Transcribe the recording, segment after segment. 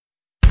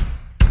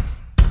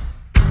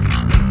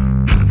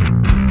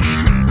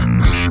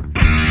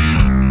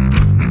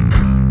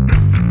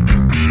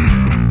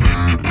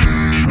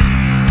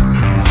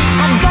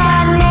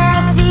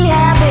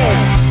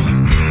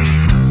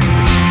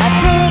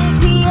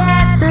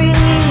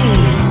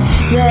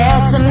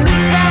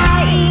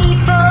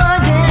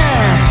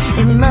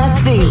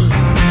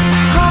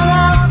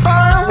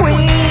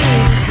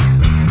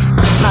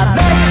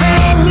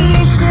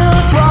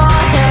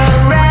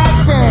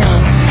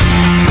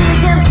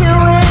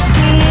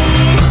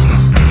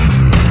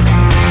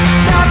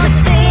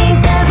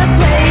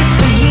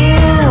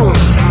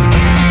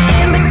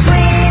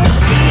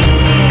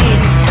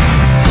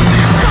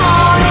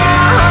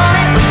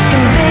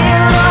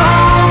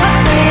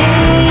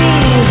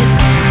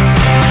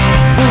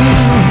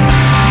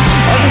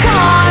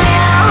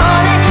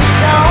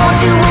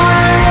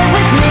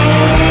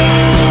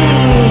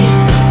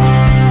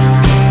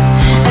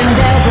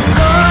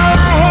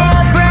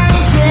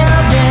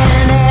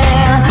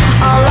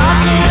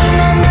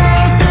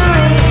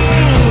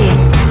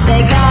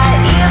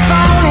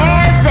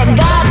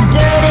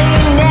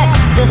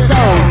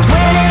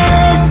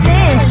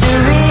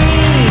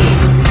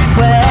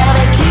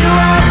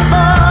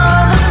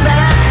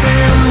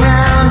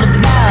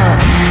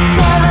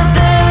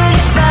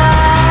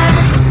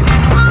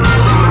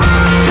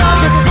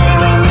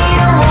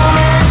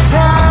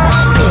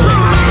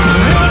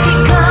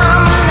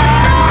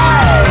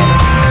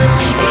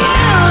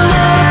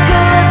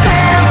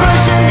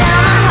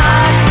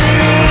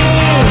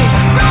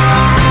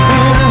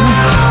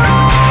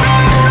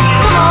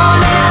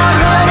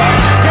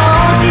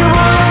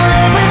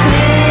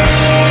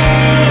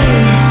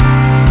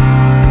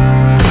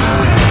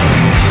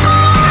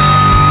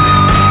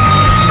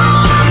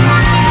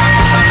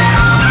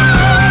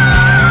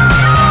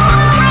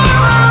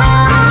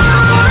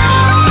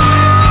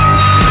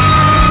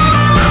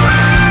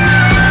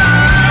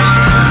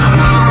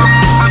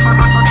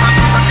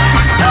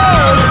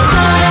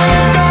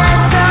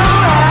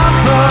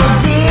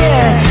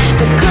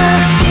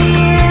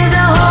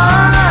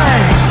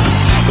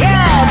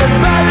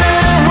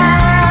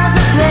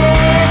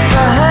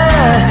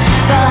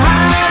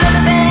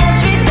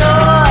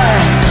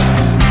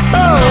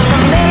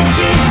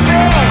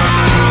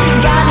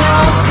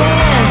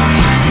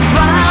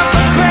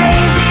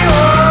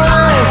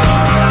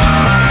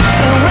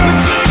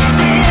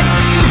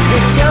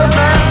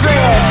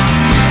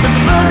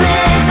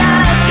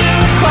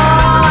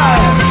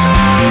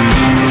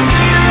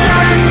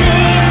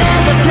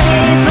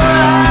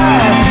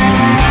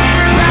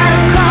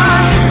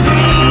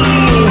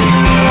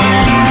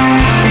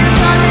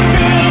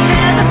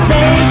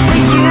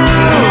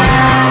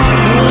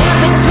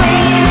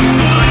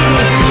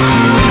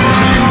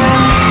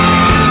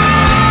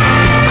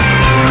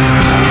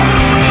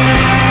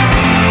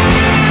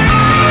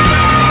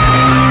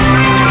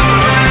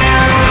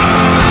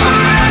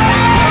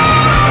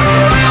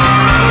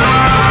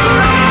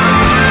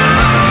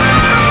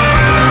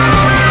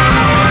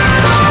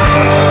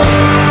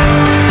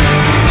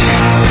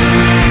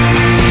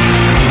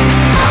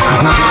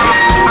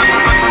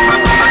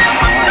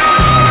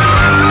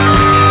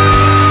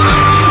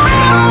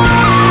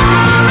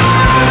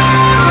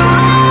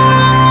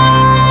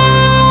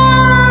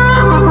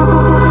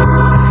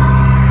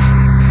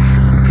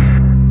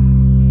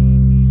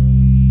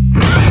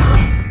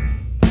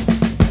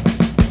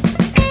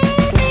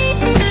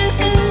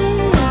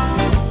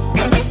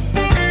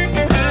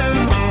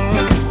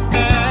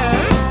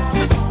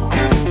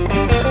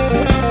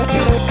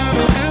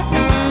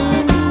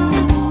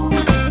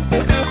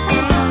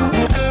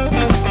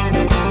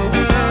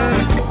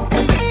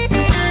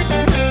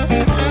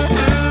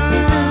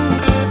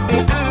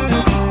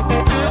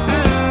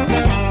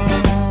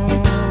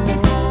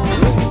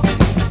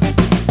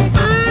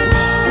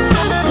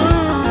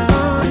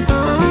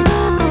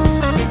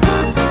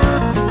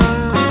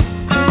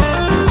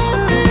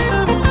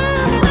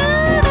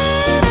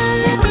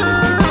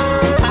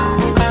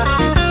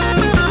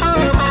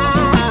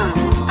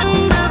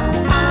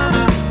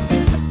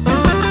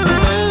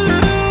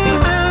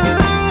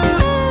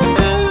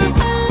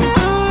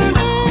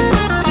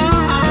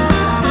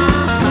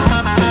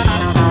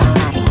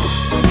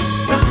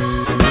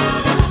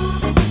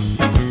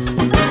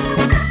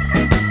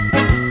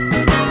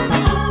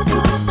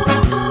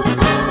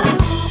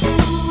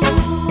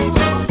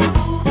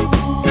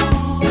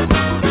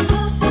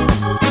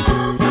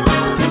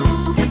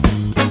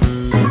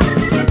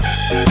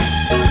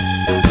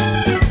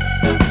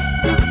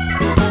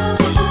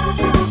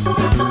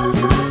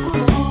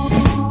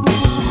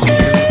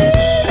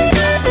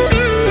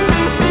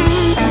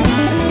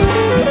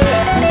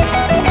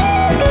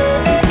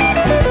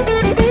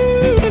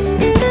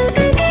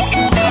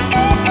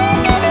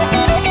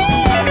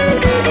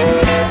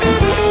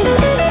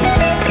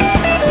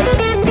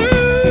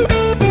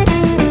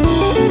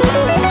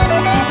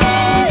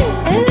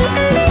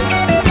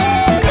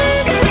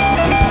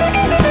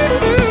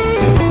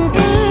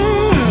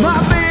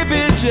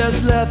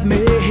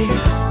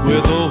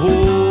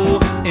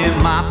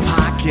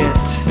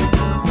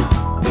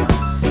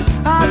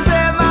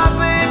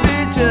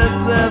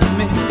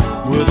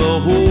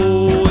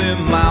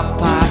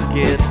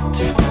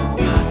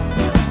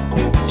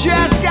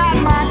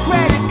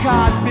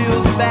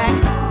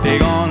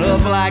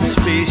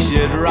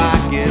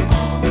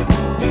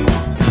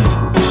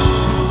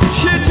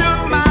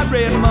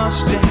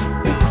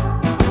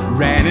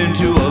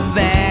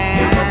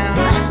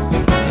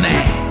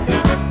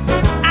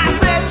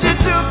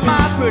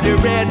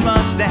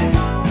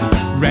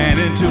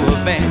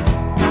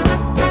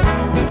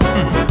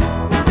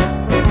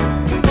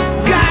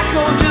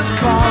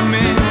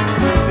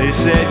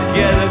said,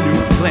 get a new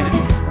plan.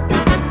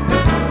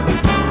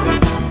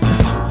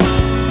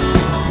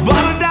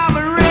 Bought a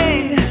diamond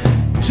ring,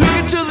 took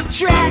it to the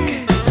track,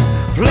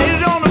 played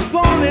it on the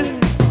ponies.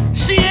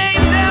 She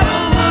ain't never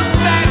looked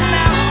back.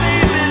 Now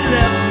baby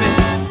left me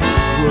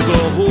with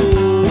a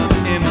hole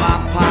in my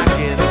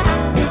pocket.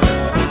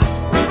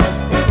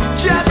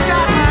 Just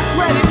got my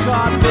credit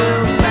card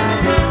bills back.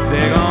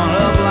 They're gone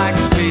up like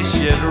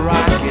spaceship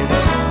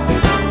rockets.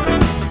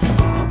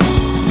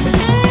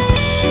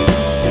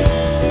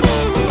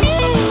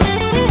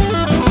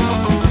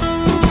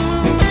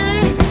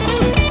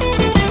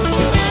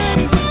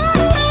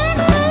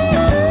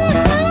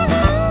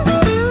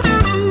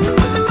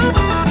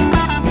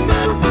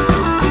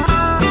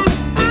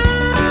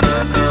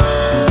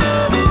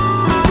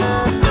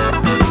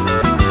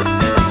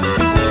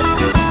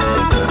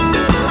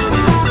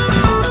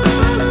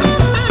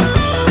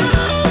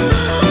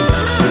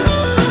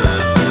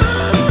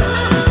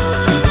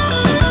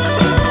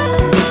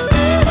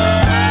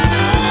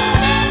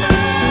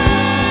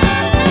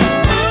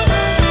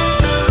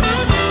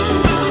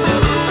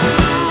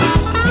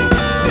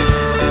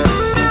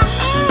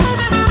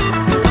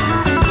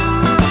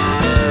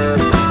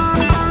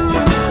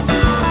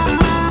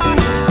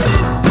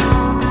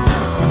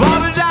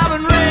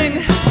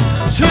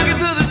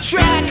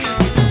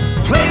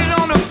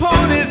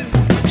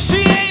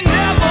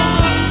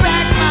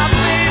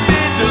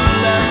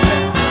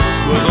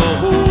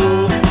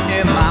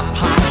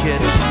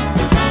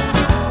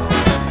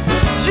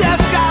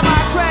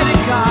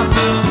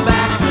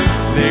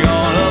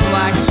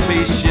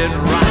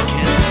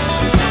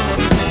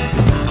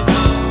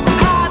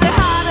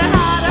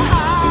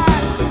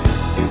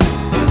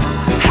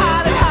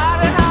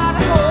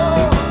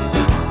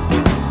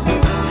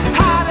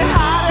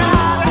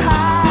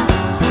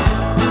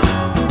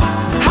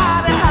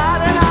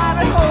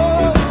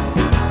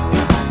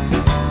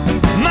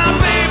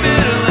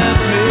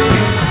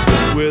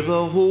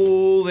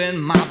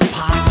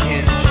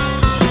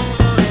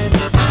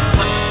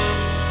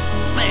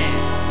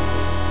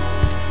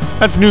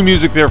 That's new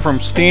music there from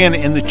Stan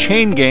and the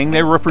Chain Gang.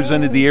 They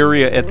represented the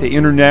area at the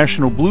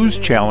International Blues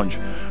Challenge.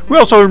 We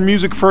also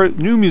heard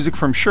new music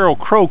from Sheryl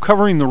Crow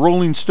covering the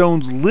Rolling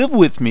Stones' Live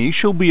With Me.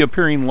 She'll be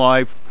appearing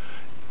live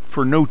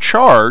for no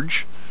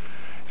charge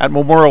at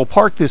Memorial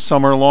Park this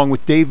summer, along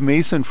with Dave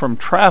Mason from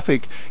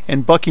Traffic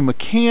and Bucky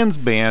McCann's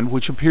band,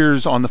 which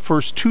appears on the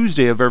first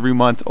Tuesday of every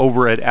month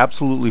over at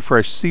Absolutely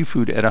Fresh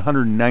Seafood at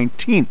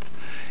 119th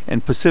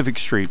and Pacific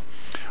Street.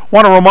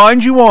 Want to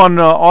remind you, on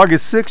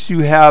August 6th, you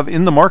have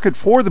In the Market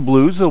for the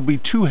Blues. There'll be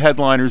two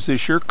headliners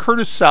this year.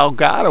 Curtis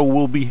Salgado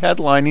will be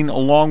headlining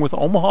along with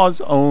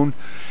Omaha's own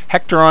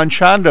Hector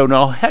Anchondo.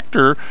 Now,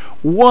 Hector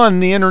won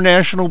the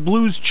International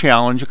Blues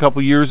Challenge a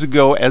couple years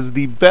ago as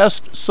the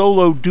best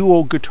solo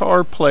duo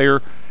guitar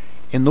player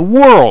in the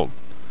world.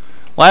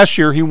 Last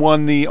year, he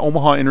won the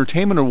Omaha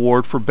Entertainment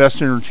Award for Best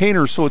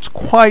Entertainer, so it's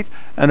quite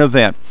an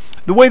event.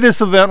 The way this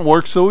event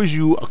works, though, is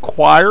you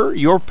acquire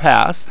your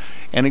pass,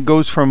 and it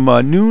goes from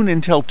noon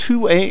until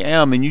 2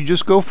 a.m., and you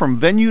just go from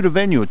venue to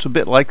venue. It's a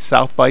bit like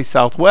South by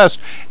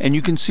Southwest, and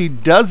you can see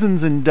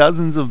dozens and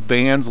dozens of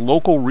bands,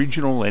 local,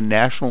 regional, and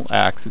national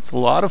acts. It's a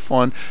lot of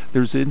fun.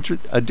 There's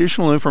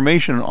additional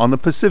information on the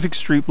Pacific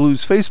Street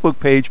Blues Facebook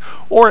page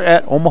or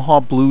at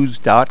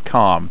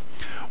omahablues.com.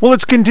 Well,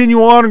 let's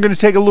continue on. I'm going to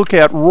take a look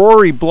at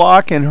Rory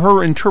Block and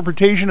her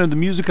interpretation of the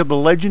music of the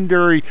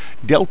legendary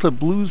Delta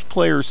blues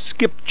player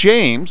Skip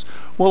James.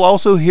 We'll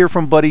also hear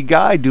from Buddy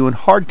Guy doing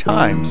Hard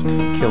Times,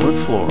 Killing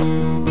Floor.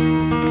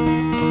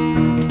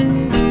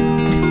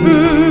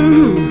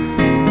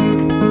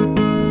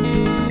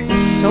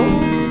 So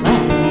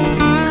glad.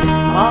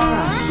 All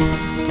right.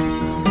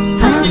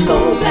 I'm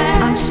so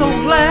glad. I'm so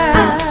glad.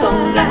 I'm so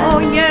glad. Oh,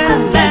 yeah.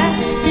 I'm glad.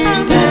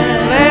 I'm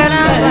glad. Glad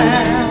I'm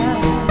glad.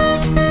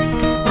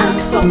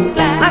 So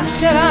glad. I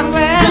said I'm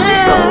glad. I'm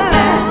so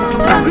glad.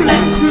 I'm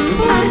glad.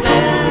 I'm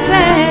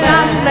glad.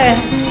 I'm glad.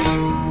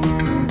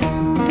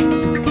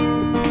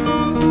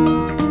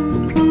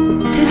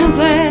 Said I'm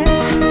glad.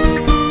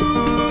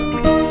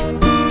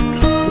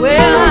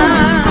 Well,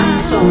 I'm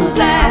so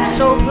glad. I'm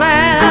so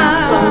glad. I'm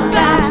so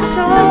glad. I'm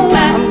so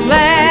glad. I'm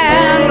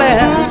glad.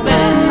 I'm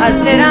glad. I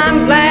said I'm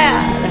glad.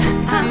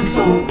 I'm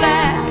so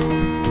glad.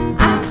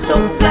 I'm so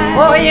glad.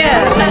 Oh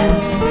yeah. I'm glad.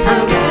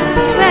 I'm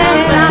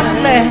glad. I'm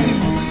glad.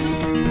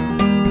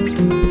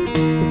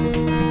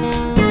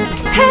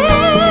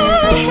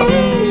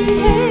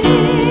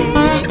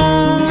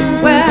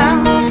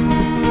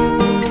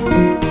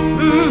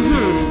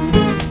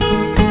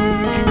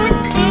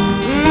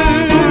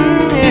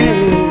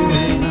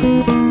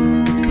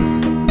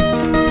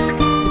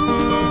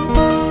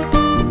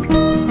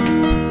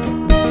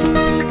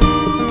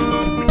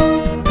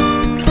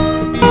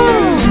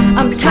 I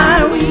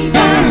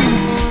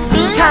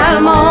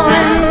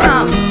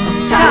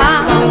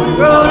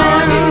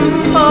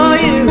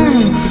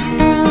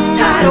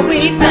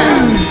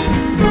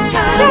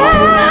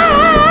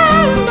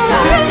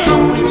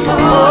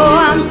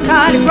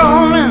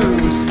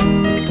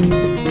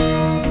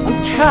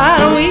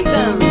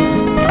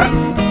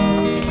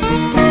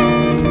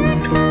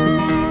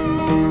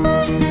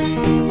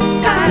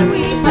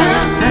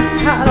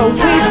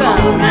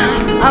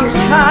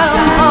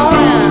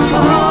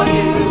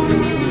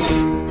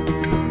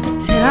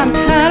I'm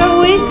tired of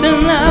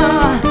weeping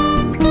now.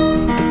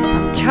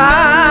 I'm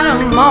tired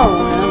of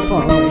mourning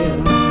for you.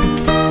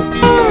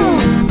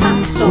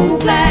 I'm so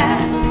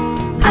glad,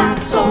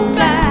 I'm so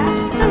glad,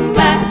 I'm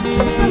glad,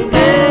 I'm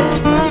glad,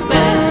 I'm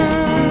glad,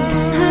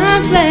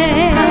 I'm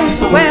glad. I'm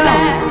so well,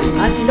 glad.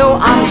 I know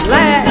I'm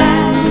glad,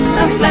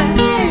 I'm glad,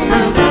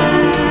 I'm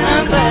glad,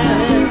 I'm glad.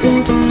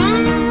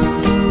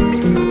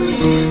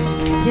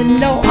 You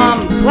know I'm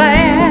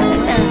glad.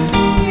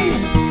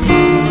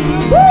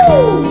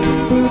 Woo!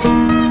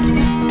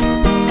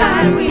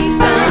 Tired of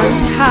weeping, I'm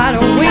tired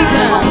of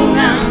weeping.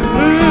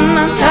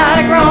 I'm tired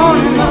of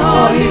groaning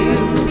for you.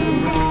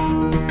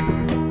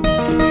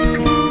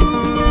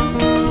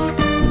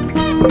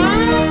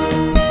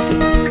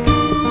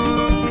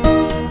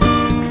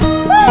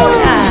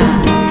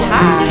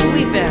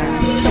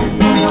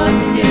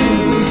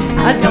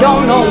 I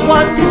don't know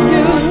what to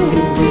do.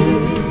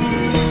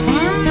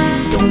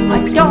 I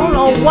don't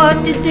know what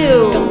to do.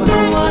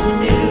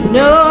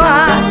 No, I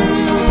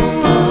don't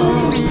know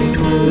what to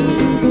do.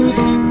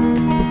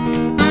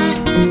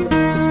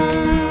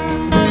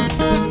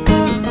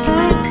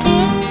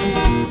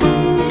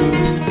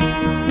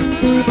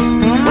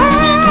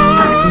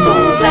 I'm so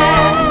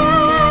glad.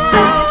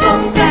 I'm so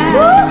glad.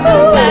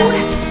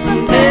 I'm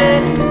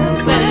glad. I'm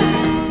glad.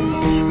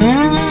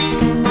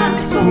 I'm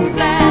so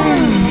glad.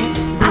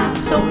 I'm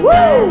so woo!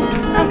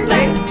 I'm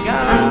glad,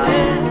 God.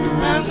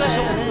 I'm so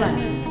glad.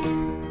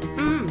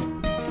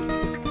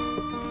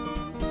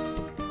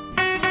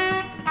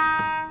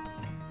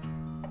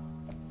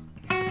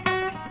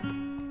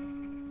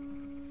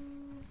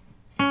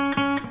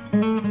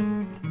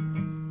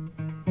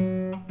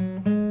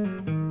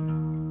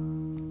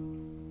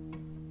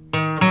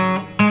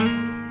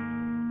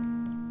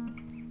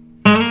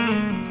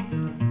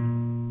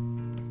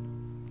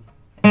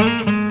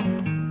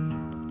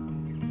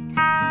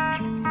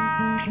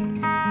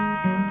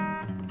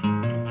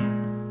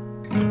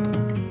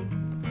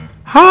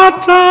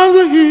 Hard times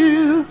are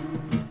here,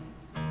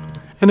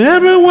 and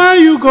everywhere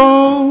you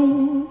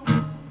go,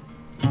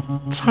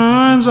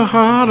 times are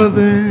harder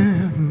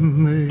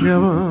than they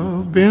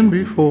ever been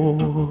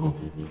before.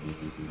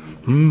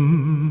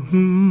 Mm-hmm.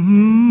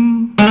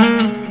 Mm-hmm.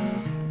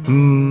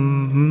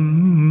 Mm-hmm.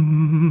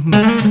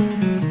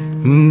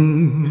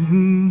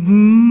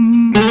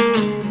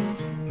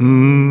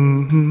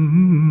 Mm-hmm.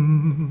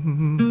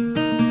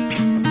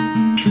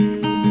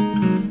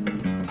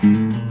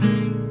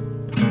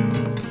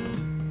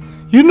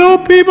 You know,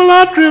 people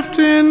are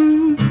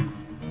drifting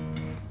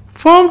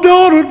from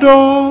door to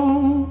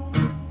door,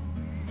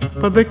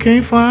 but they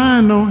can't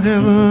find no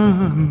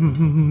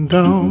heaven,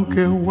 don't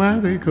care where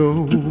they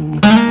go.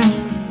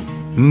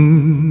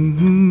 Mm-hmm.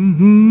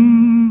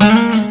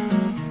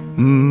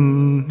 Mm-hmm.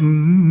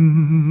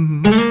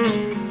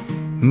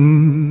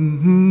 Mm-hmm.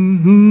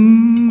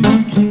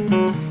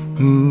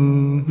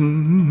 Mm-hmm.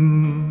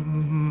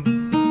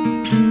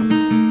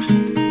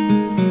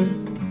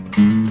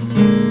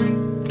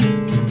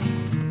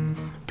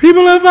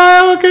 People, if I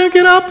ever can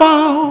get up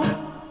out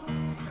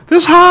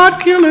this hard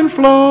killing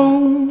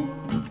flow,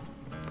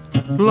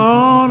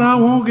 Lord, I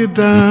won't get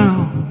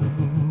down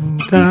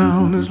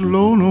this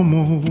low no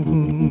more.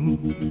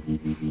 Mm-hmm.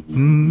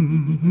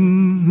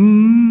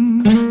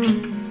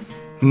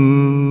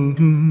 Mm-hmm.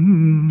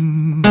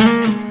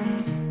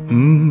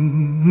 Mm-hmm.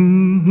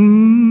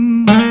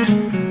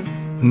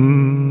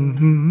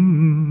 Mm-hmm.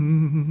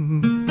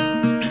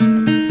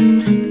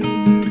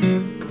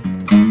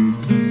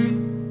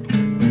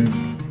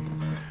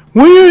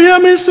 When you hear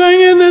me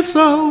singing this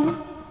old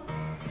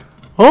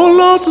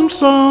lonesome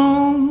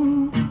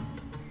song,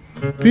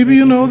 people,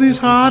 you know these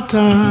hard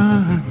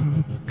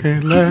times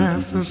can't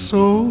last us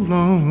so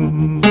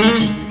long.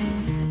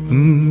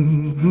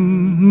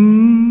 Mm-hmm.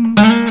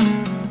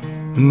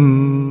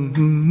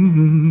 Mm-hmm.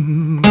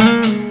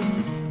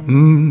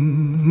 Mm-hmm.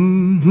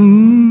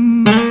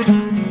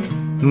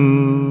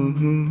 Mm-hmm.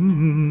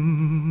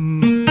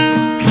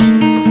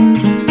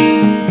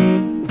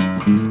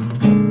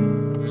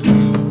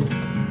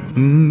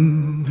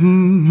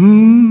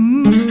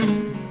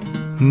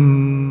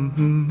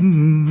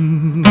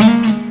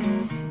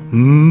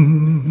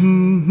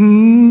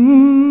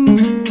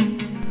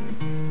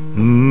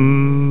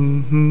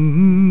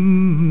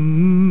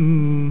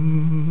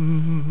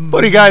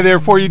 Buddy Guy there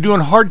for you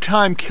doing Hard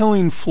Time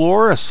Killing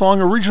Floor, a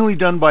song originally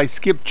done by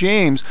Skip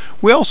James.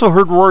 We also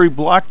heard Rory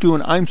Block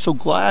doing I'm So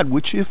Glad,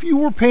 which if you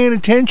were paying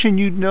attention,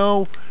 you'd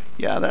know,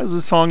 yeah, that was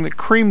a song that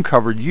Cream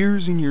covered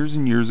years and years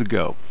and years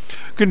ago.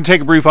 Going to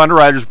take a brief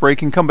Underwriters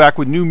break and come back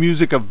with new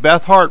music of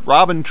Beth Hart,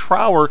 Robin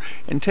Trower,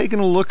 and taking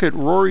a look at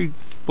Rory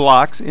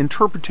Block's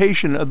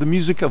interpretation of the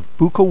music of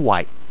Buka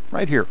White,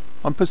 right here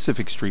on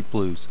Pacific Street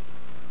Blues.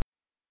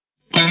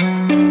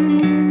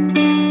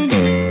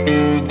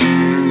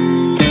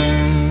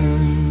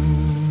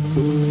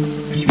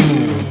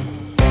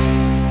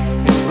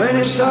 When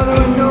he saw there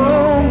were no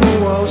more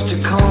walls to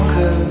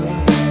conquer,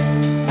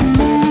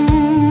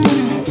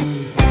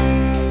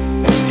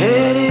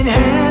 head in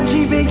hands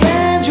he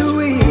began to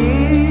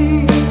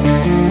weep,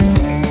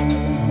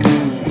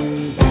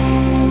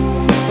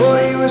 for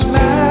he was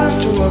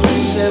of the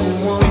seven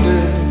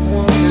wonders.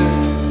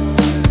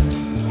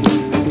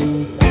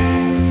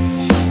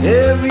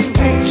 Every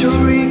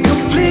victory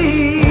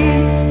complete,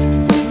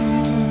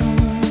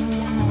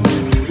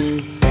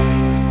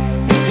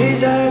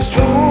 his eyes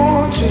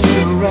drawn to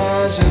the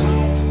horizon.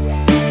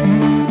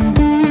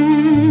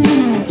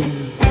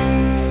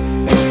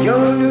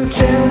 Your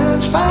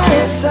lieutenant's by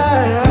his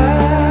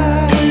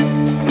side.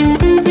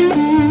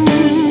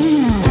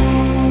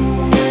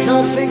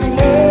 Nothing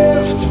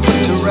left but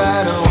to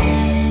ride on.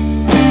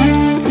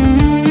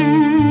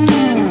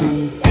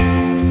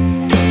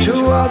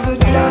 Toward the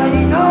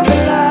dying of the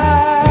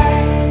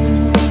light,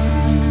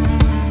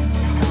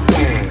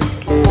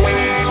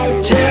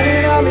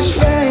 telling of his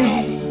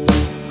fame,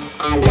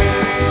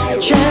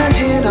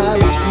 chanting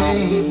of his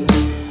name,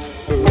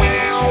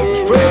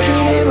 was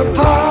breaking him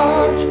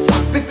apart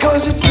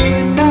because it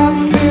did not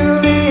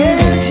feel the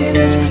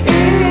emptiness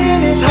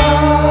in his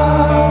heart.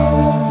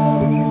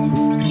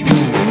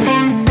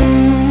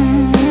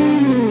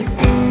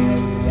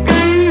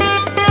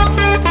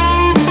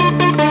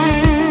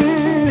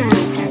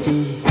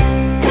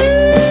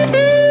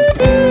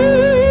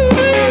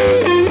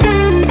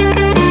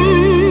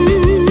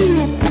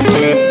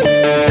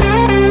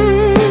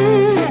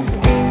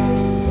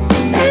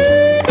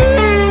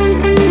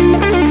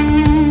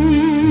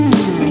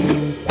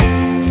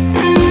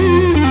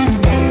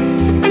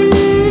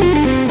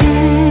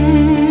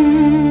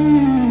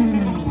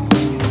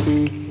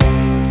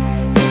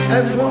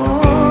 At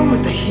one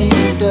with the heat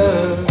and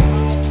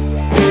dust,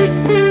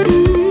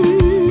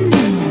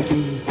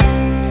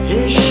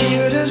 his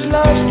shield has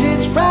lost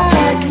its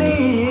bright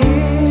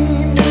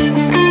gleam,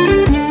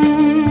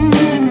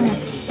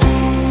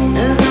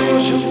 and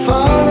those who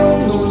follow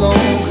no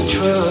longer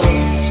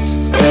trust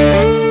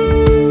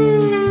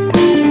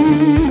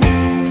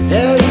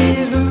that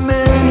he's the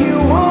man he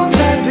once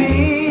had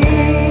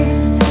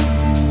been.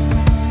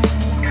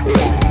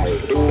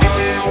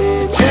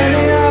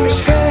 Telling of his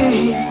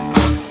fame,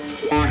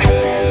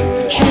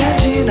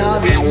 chanting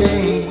of his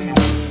name,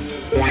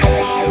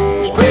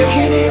 was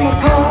breaking him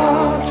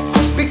apart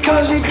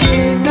because he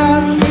did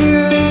not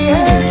feel the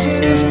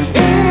emptiness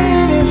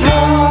in his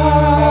heart.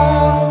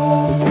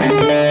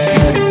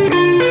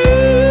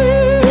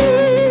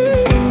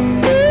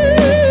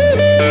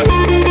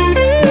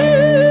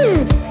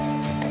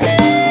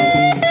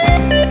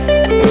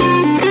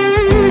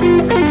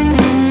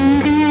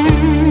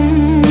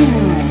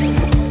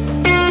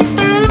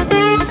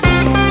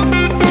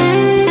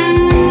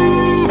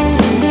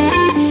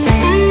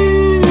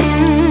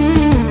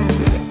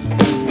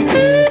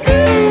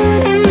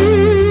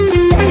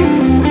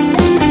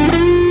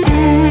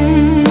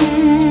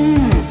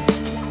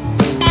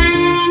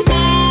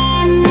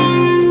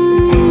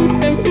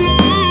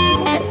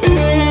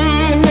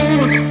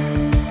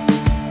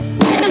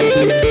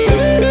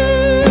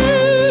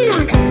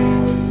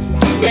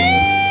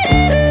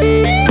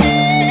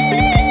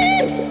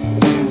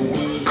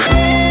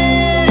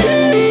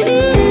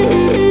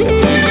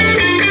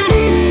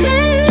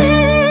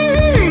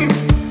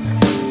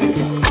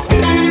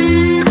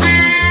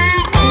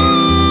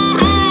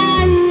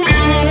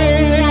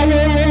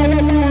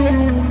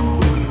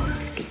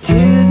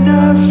 Did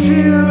not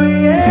feel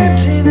the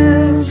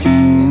emptiness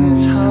in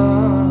his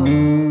heart.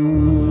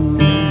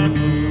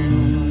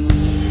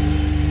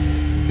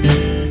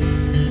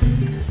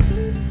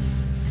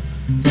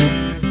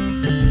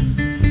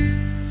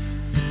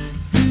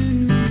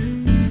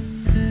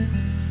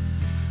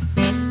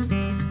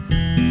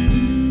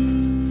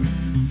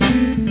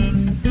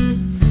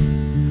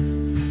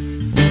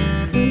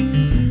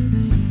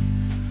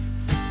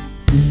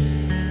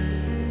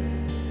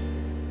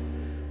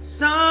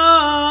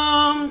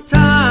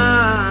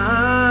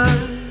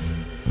 Sometimes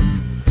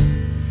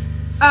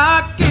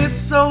I get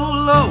so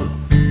low,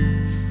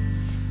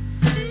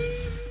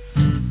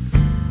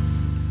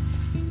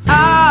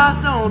 I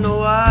don't know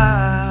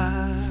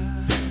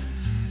why,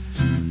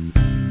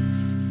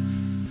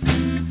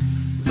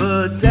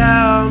 but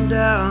down,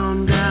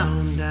 down,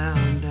 down,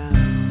 down, down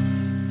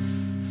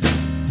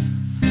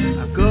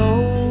I go.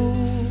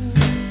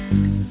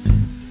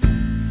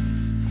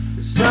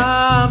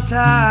 Sometimes,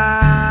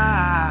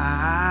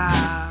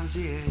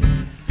 yeah,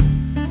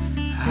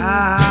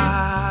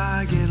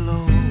 I get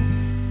low.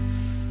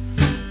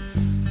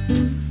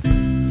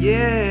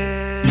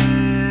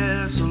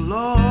 Yeah, so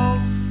low.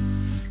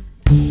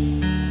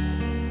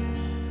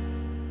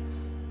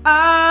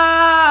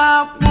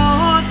 I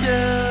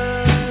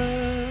wonder,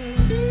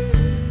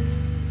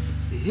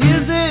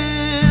 is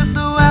it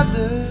the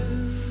weather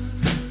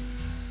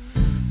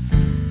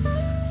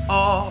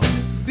or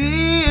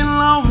being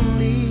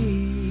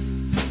lonely?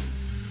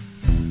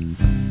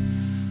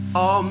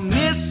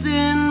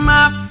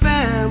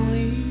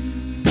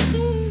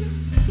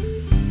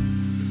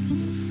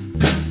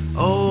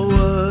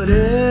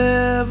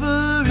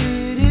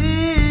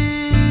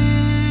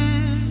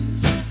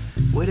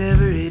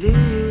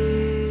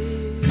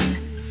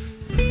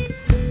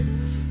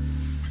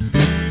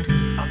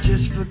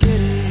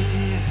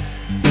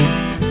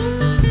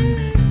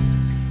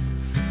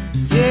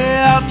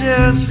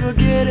 just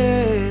forget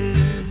it.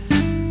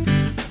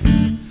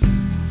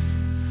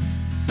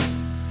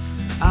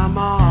 I'm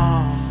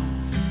all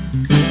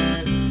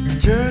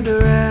turned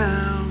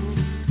around.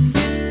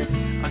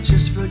 I'll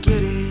just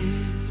forget it.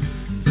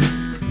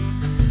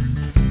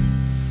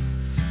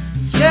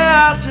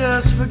 Yeah, I'll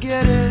just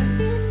forget it.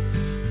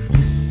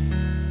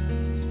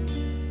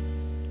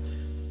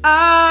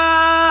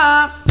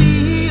 I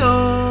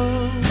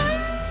feel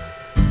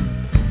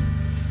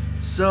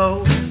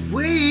so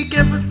weak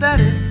and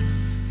pathetic.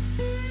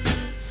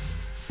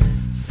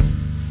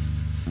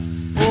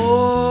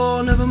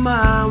 Oh, never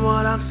mind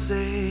what I'm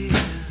saying.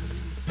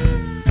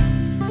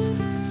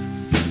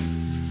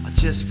 I'll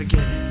just forget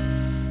it.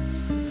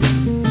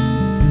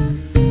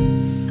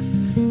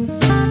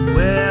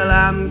 Well,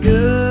 I'm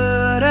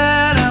good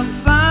and I'm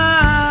fine,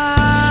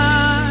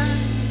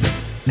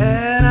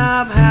 and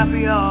I'm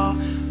happy all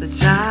the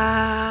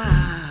time.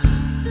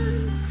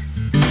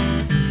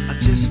 I'll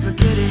just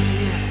forget it.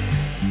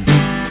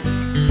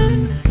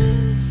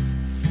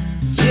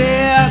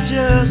 Yeah, I'll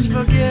just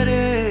forget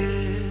it.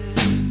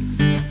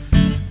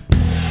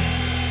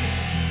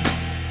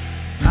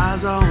 I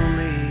was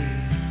only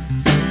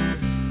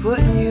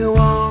putting you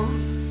on.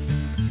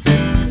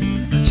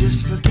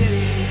 Just forget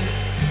it.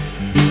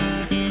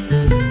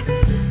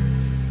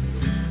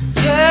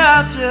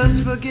 Yeah, I'll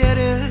just forget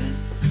it.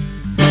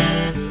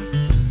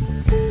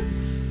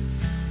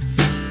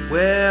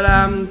 Well,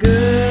 I'm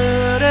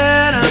good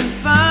and I'm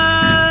fine,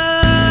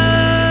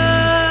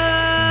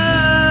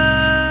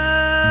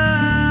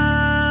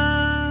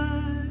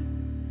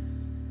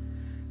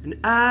 and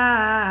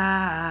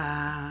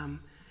I'm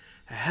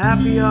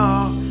happy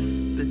all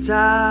the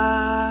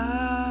time.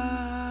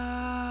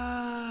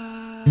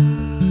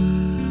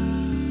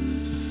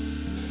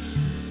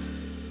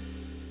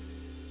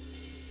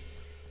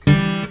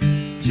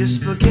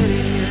 Just forget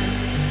it.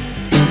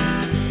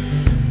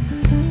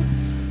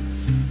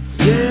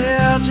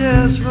 Yeah,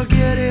 just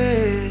forget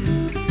it.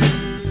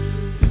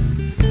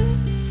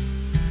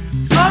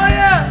 Oh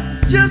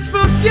yeah, just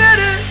forget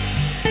it.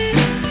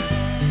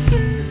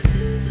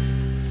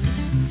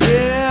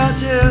 Yeah,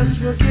 just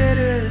forget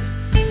it.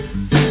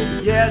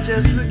 Yeah,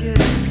 just forget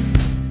it.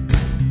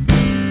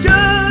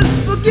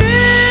 Just forget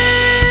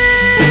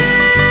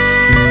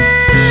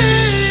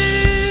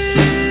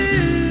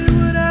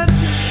what I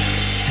said.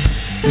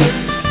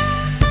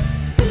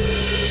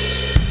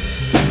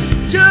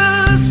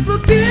 Just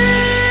forget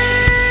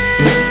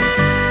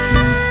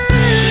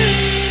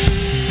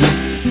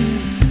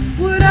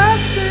what I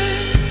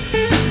said.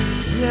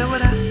 Yeah,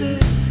 what I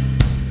said.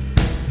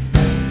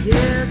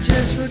 Yeah,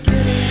 just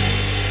forget it.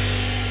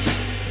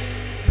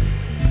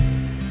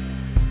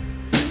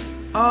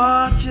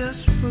 Oh,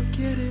 just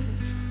forget it.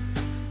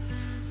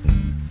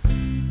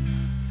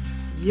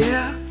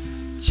 Yeah,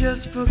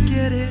 just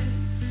forget it.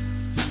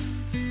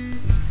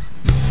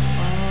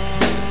 Oh,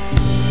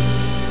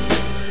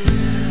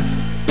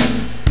 yeah,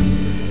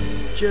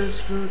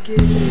 just forget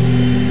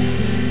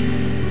it.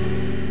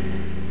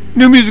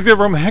 New music there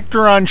from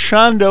Hector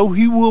Anchondo.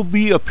 He will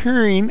be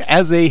appearing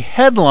as a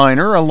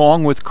headliner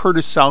along with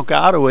Curtis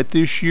Salgado at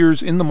this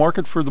year's In the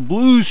Market for the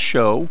Blues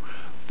show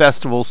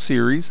festival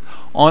series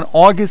on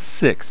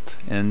August 6th.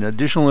 And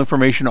additional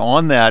information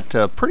on that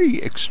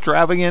pretty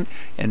extravagant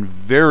and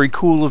very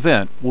cool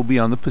event will be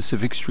on the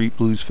Pacific Street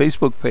Blues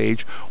Facebook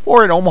page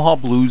or at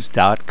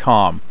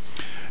omahablues.com.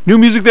 New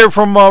music there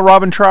from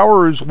Robin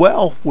Trower as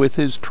well with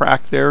his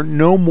track there,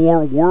 No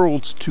More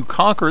Worlds to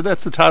Conquer.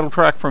 That's the title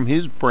track from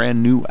his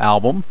brand new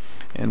album.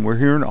 And we're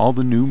hearing all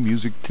the new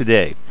music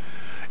today.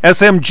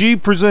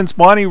 SMG presents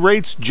Bonnie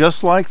Raitt's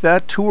Just Like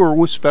That tour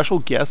with special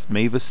guest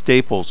Mavis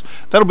Staples.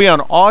 That'll be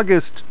on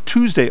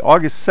Tuesday,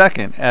 August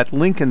 2nd at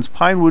Lincoln's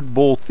Pinewood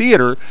Bowl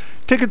Theater.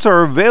 Tickets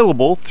are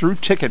available through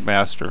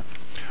Ticketmaster.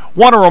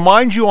 Want to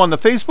remind you on the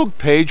Facebook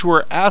page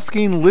we're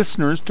asking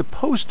listeners to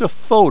post a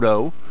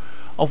photo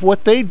of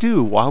what they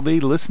do while they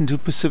listen to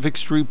Pacific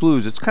Street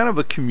Blues. It's kind of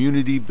a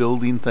community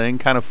building thing,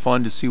 kind of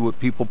fun to see what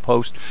people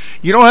post.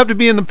 You don't have to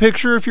be in the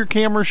picture if you're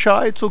camera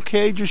shy. It's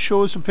okay. Just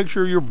show us a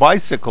picture of your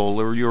bicycle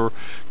or your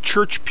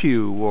church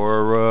pew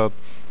or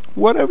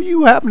whatever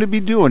you happen to be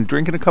doing,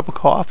 drinking a cup of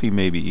coffee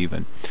maybe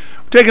even.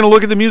 We're taking a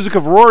look at the music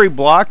of Rory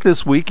Block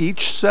this week.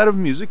 Each set of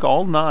music,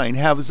 all 9,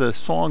 has a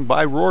song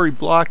by Rory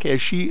Block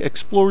as she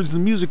explores the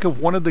music of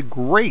one of the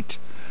great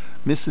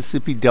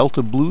Mississippi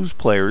Delta blues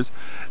players.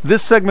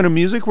 This segment of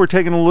music, we're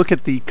taking a look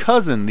at the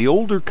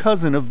older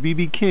cousin of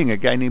B.B. King, a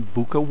guy named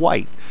Buka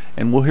White.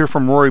 And we'll hear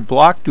from Rory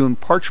Block doing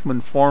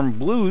Parchman Farm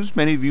Blues.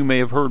 Many of you may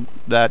have heard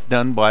that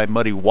done by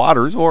Muddy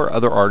Waters or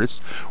other artists.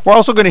 We're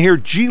also going to hear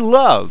G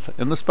Love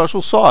and the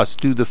Special Sauce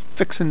do the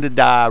Fixin' to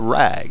Die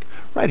Rag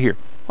right here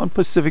on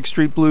Pacific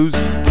Street Blues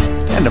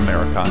and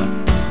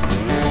Americana.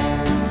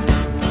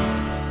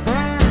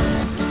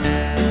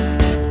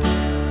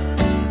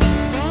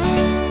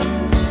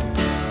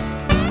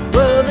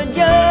 Well, the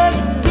judge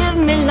give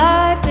me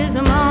life this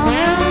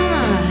morning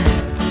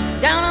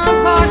down on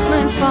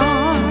Parchman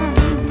Farm.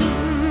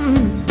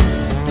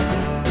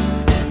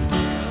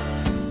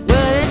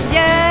 Well, the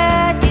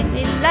judge give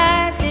me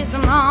life this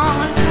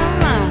morning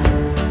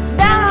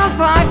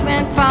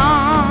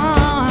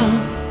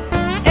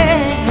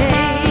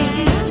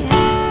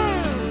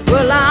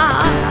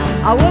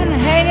I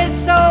wouldn't hate it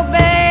so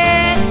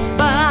bad,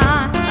 but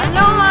I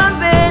know my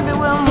baby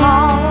will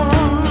mourn.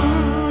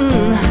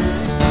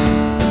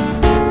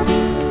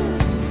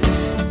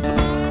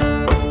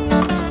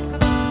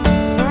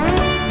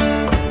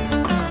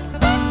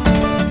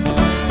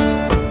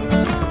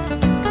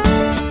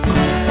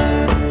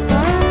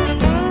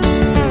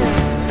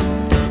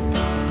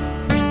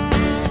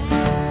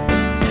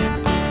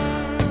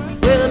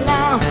 Well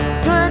now,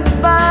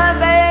 goodbye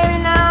baby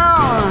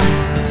now.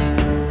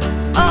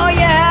 All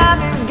you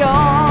have is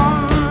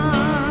gone.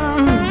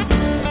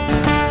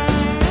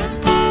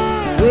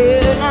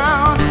 Well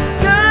now,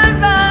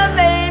 goodbye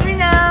baby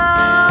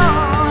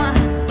now.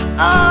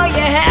 All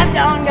you have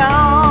done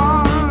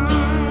gone.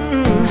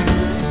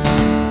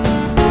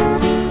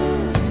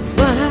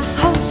 But I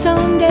hope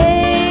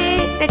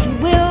someday that you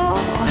will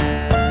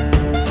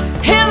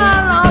hear my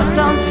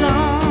lonesome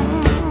song.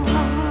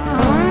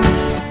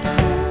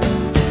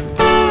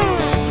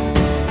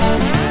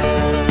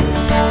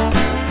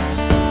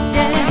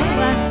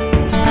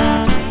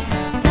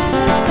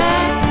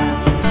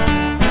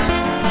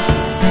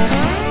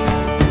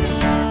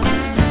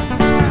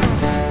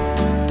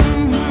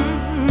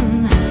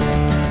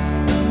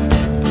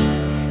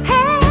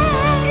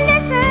 Hey,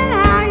 listen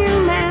how you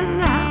man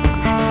now.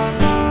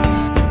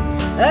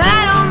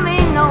 I don't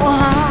mean no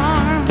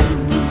harm.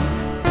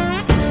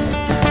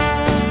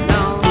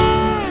 No.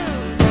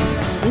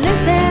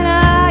 Listen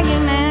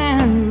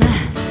argument,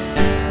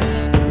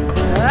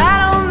 I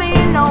don't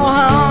mean no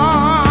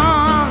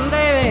harm,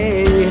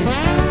 baby.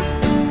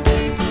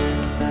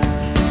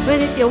 But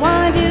if you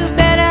wanna do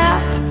better,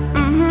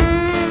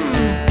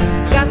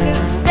 got to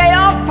stay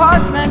off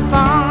Parchment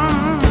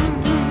Farm.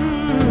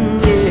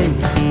 Yeah.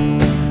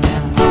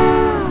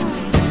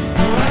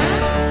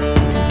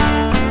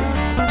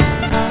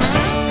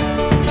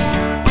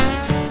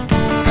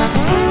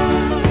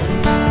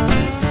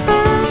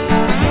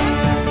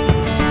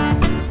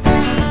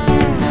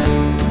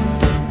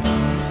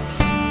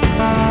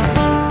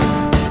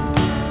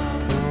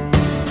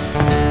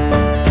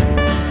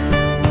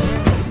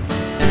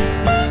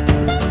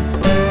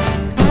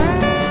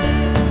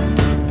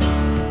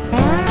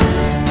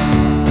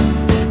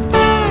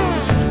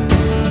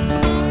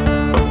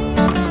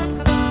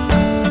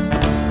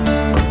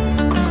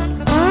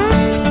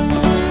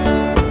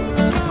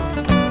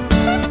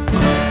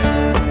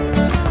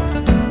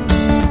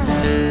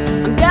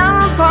 I'm down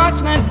on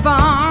Parchment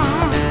Farm.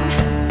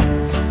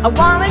 I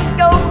wanna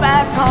go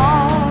back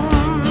home.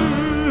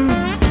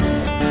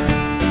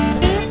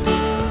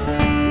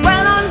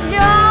 Well, I'm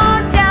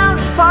just down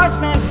on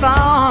Parchment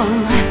Farm.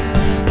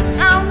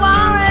 I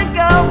wanna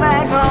go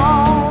back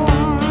home.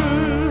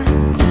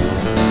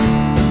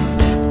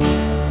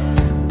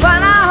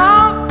 But I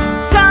hope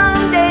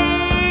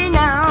someday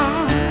now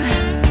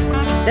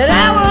that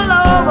I will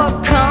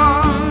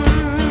overcome.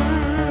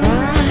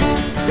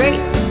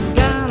 Great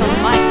God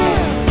Almighty.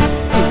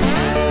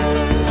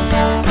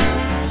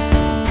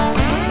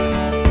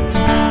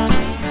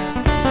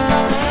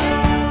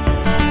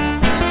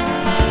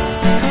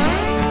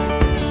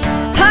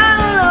 I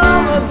will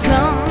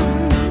overcome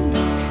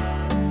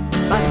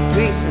by the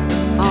grace of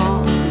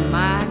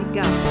Almighty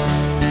God.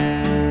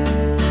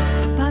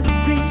 By the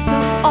grace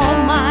of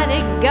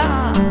Almighty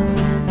God,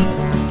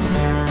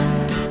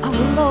 I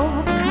will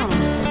overcome.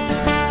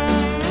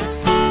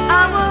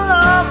 I will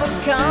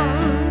overcome.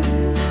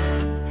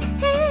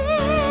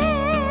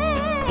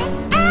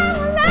 I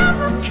will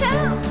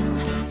overcome.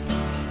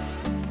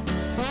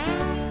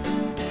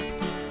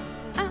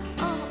 I'll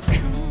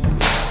overcome.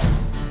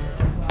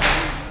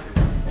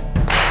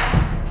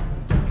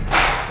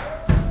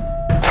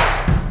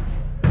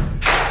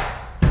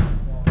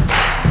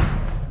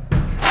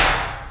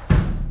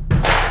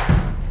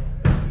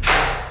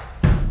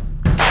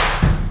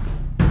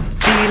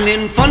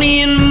 Feeling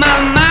funny in my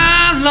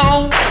mind,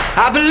 Lord.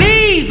 I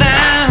believe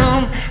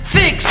I'm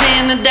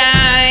fixing to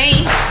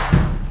die.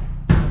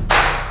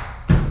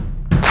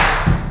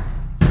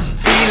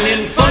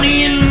 Feeling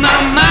funny in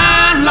my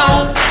mind,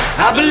 Lord.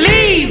 I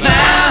believe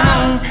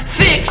I'm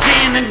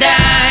fixing to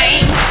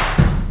die.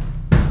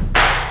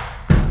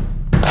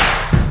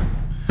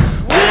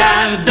 Well,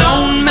 I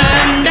don't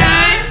mind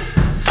dying,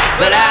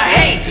 but I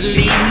hate to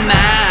leave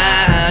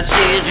my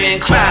children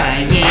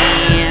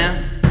crying.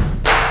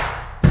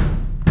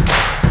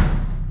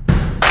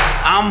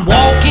 I'm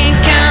walking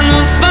kind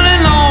of funny,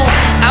 Lord.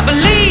 I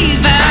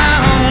believe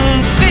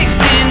I'm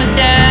fixing to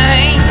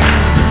die.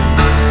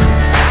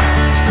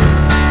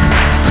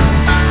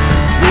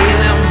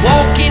 Well, I'm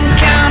walking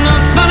kind of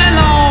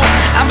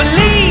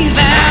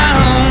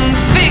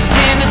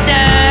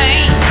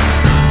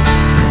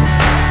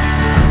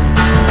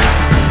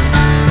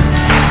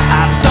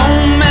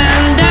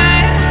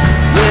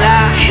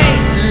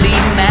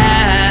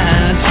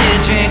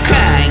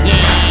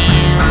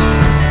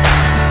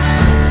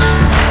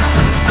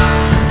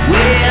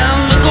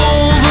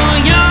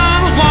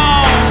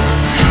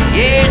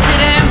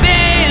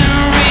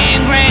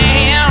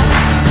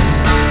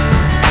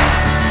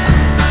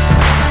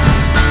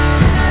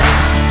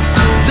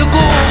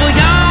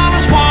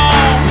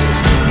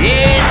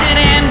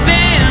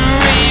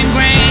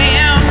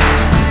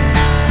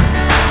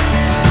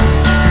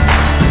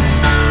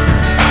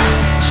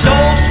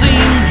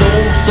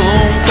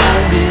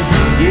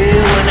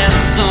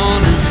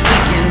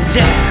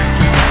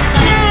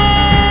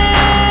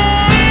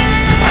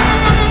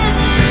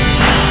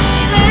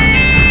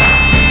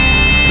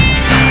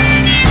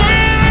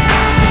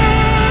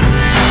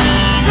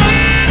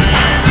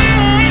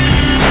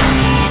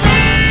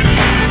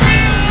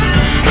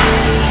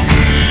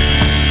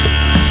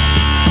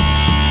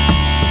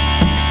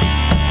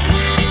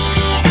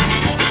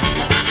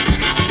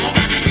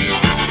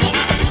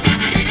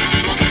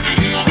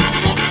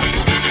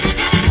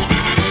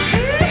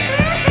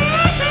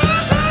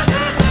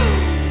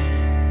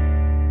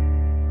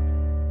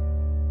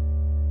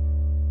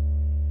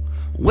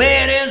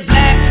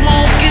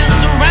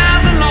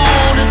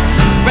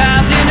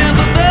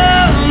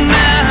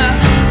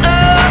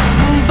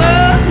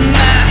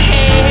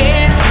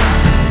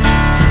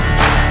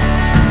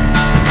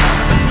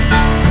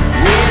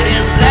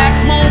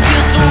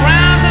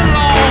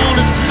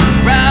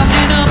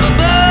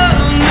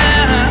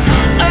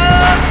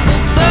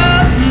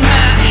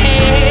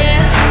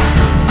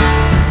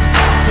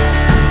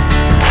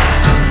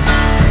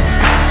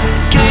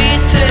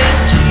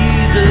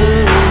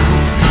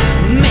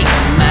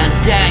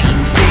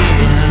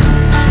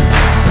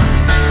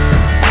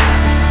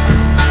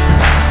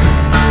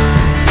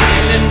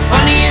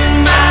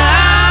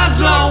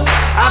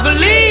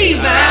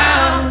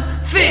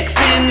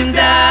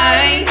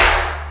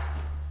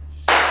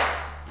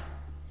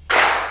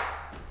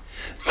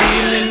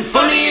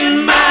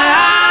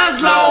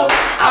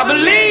I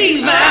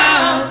believe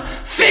I'm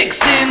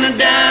fixing to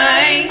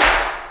die.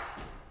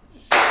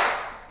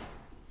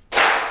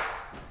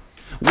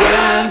 Well,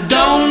 I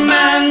don't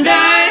mind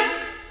dying,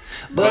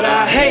 but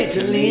I hate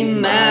to leave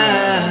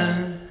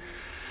my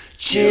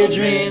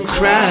children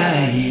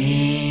crying.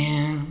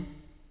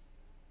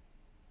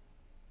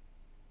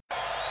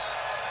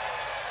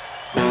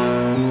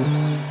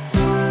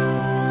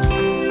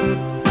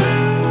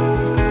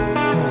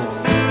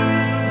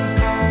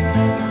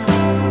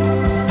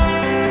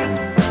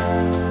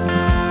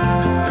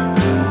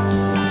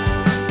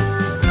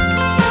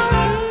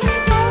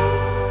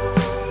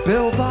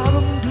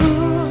 Bell-bottom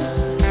blues,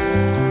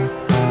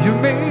 you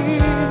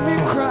made me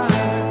cry.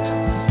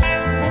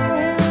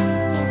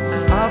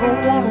 I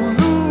don't want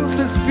to lose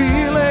this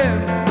feeling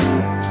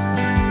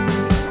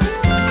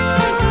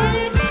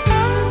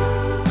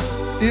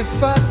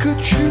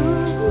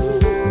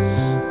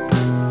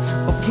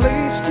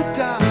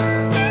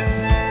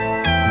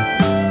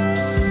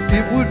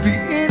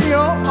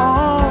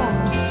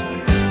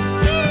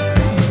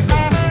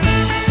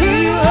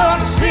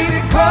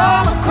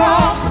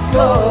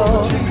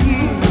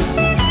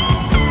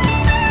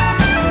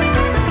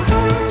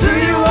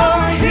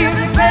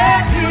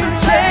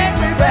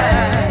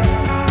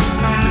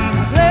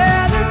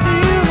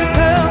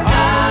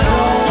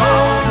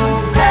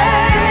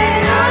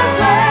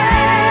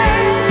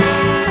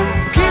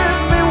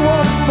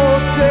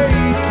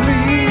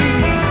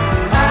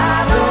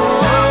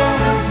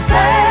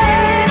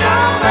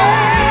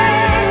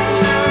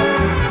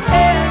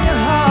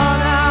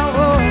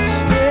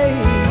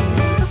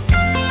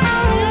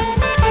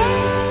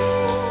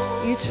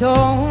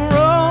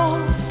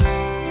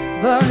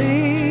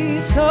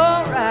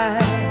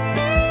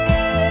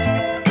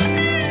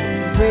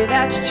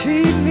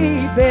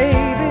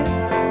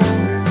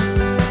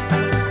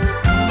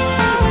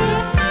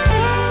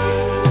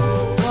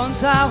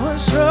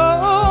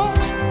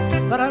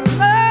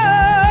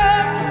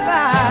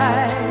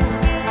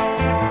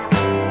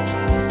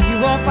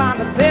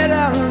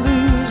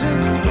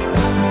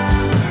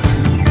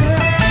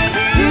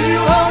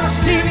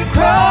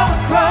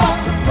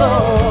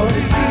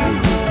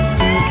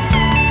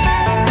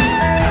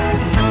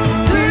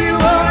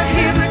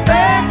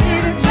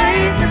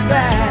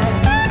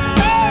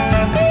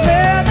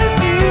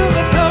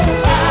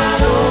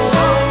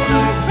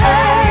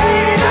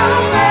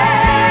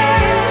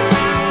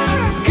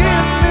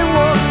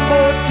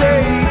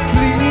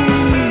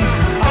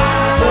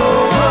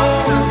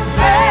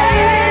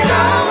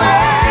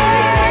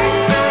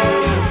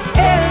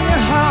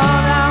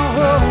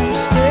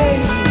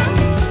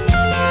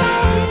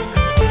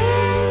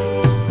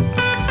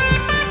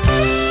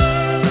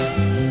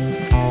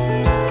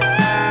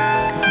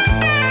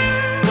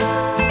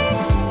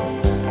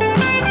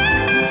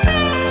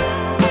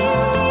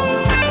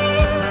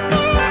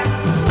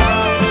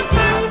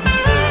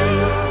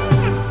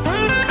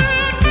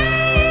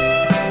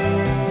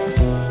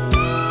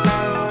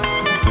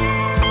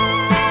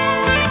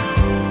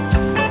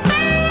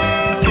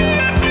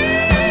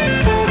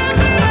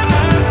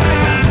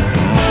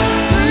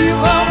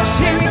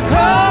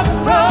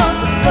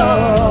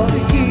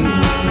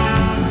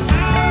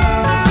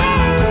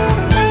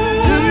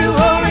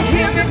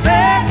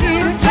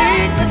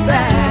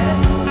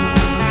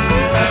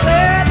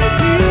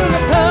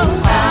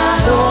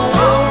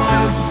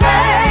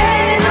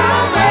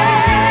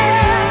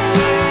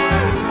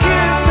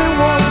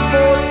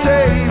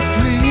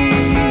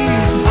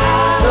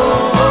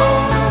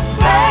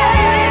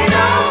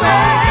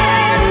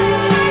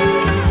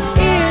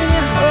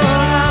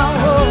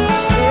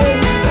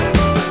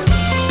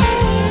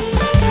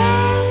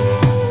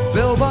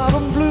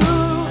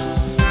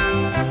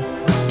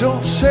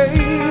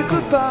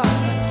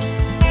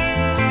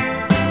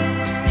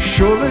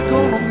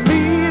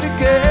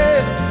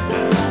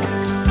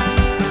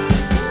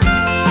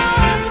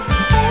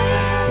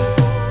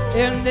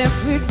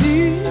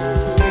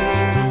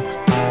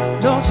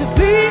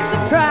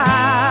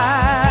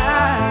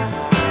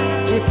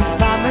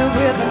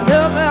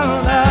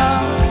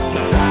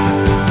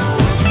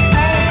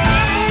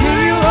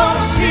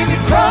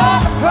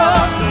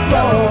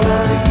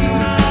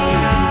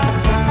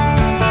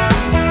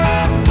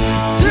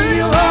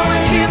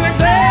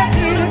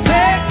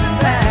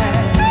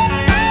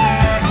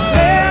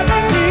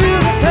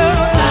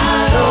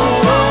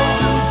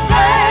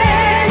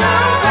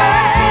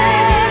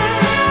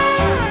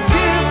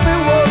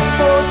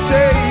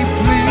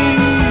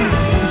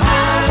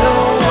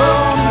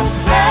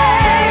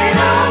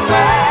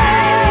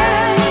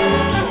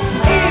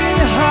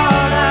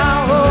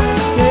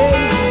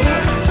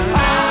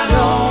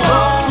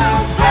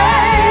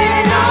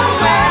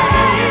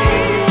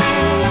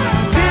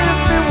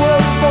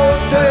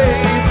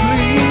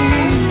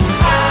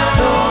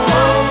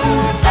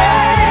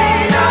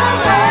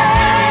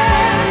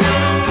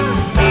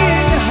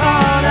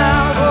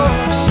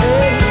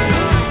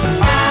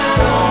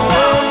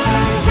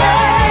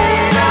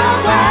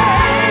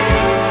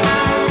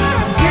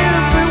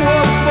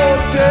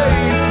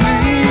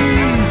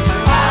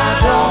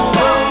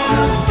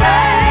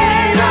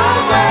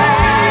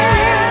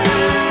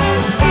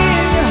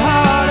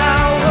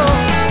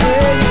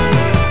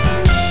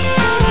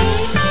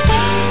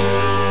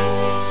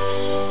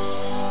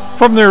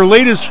From their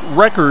latest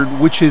record,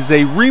 which is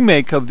a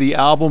remake of the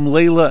album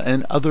Layla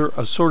and Other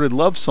Assorted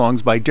Love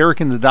Songs by Derek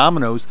and the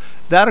Dominoes,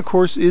 that, of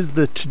course, is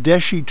the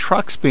Tedeschi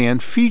Trucks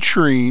Band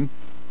featuring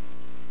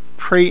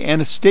Trey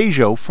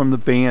Anastasio from the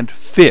band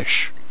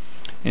Fish.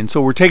 And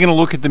so we're taking a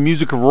look at the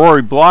music of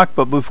Rory Block,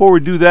 but before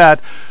we do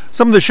that,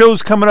 some of the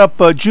shows coming up.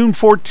 June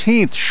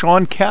 14th,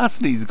 Sean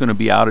Cassidy is going to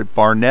be out at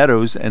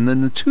Barnetto's, and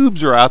then the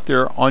Tubes are out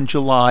there on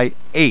July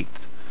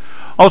 8th.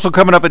 Also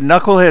coming up at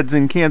Knuckleheads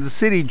in Kansas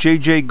City,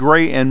 J.J.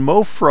 Gray and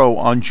Mofro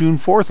on June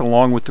 4th,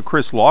 along with the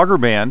Chris Lager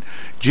Band,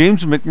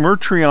 James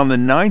McMurtry on the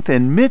 9th,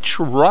 and Mitch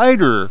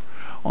Ryder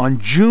on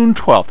June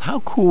 12th. How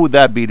cool would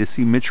that be to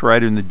see Mitch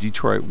Ryder in the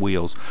Detroit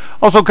Wheels?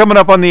 Also coming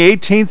up on the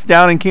 18th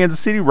down in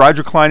Kansas City,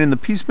 Roger Klein and the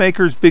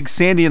Peacemakers, Big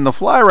Sandy and the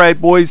Fly-Right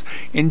Boys,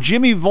 and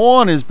Jimmy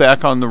Vaughn is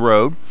back on the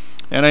road.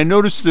 And I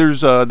noticed there's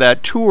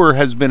that tour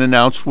has been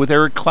announced with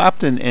Eric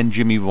Clapton and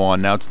Jimmy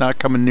Vaughn. Now, it's not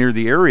coming near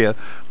the area,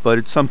 but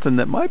it's something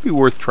that might be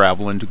worth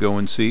traveling to go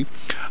and see.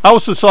 I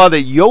also saw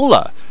that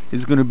Yola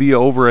is going to be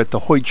over at the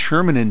Hoyt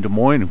Sherman in Des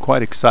Moines. I'm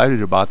quite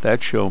excited about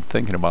that show. I'm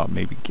thinking about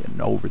maybe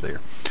getting over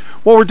there.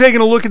 Well, we're taking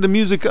a look at the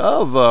music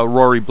of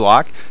Rory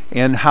Block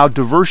and how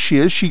diverse she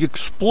is. She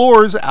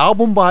explores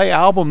album by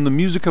album the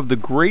music of the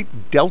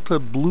great Delta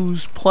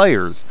blues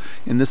players.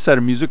 In this set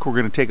of music, we're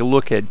going to take a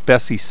look at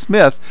Bessie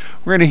Smith.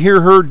 We're going to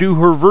hear her do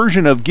her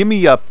version of Give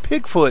Me a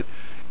Pigfoot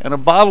and a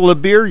Bottle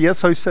of Beer.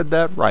 Yes, I said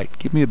that right.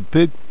 Give me a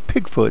big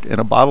Pigfoot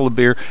and a Bottle of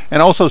Beer.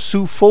 And also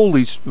Sue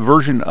Foley's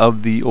version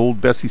of the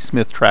old Bessie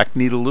Smith track,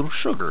 Need a Little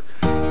Sugar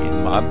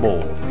in My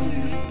Bowl.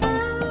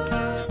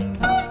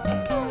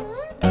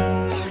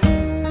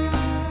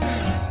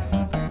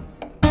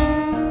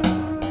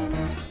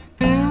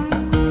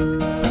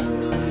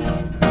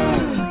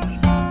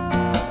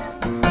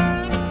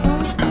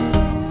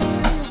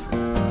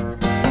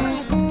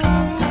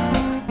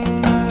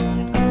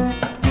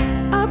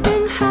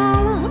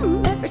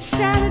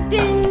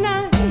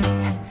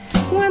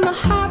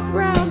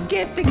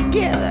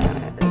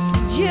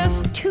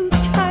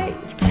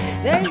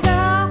 There's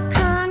all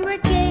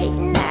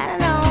congregating at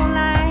an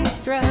all-night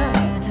strut,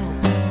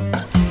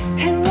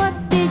 and what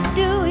they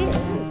do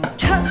is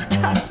tut,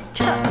 tut,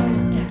 tut.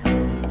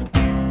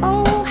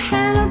 Oh,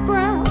 Hannah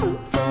Brown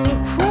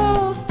from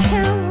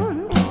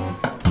Crosstown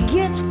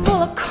gets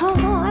full of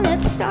corn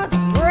and starts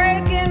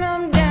breaking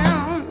them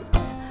down.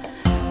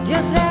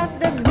 Just at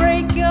the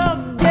break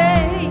of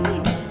day,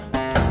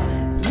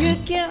 you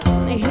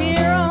can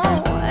hear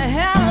old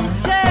Hannah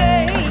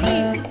say,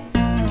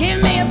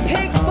 give me a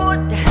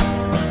Pigfoot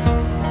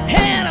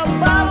and a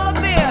bottle of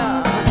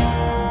beer.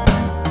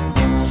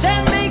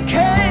 Send me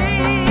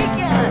cake,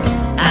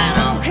 I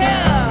don't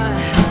care.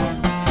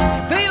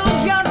 Feel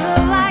just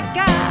like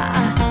I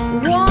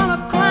want a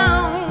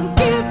clown.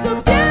 Give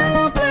the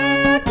piano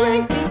player a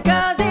drink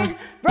because he's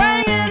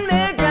bringing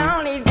me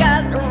down. He's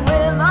got the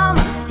rhythm,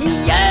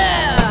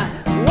 yeah.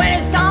 When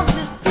he stomps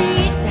his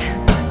feet,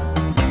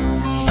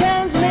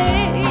 sends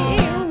me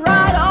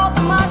right off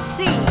my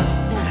seat.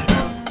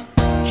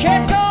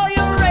 Check all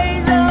your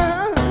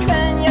razors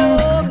and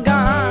your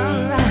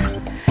guns.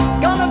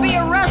 Gonna be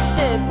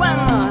arrested when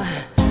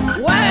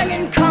the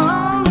wagon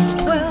comes.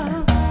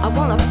 Well, I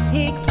want a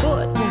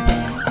Pigfoot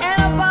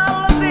and a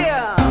bottle of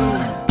beer.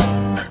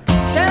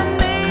 Send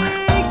me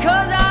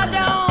 'cause I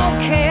don't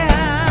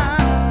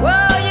care.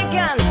 Well, you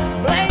can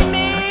blame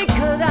me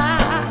 'cause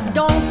I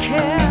don't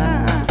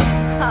care.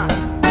 Huh.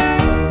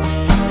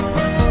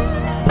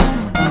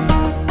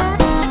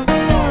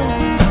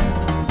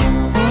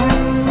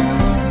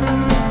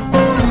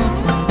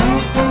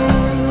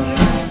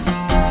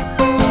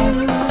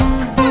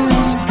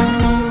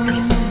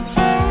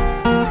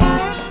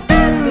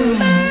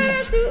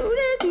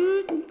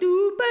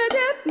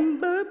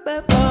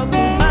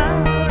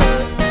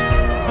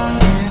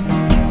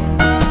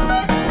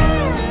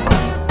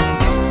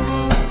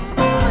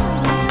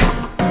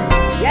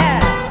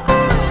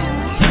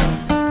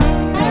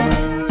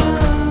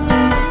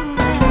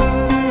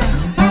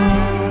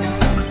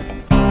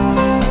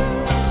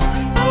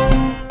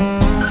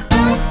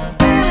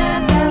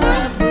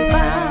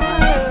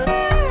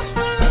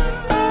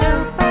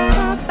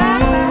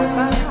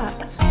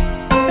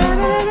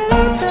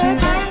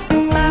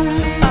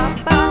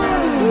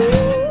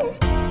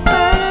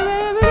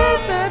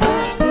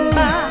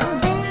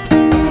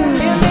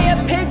 Give me a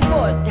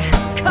Pigfoot,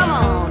 come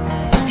on,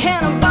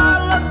 and a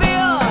bottle of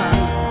beer.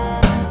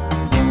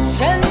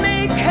 Send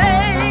me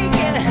cake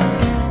and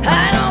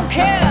I don't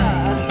care.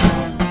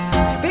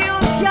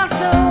 Feels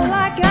just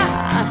like I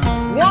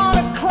want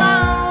a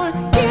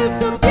clown. Give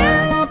the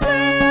piano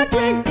player a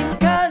drink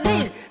because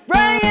he's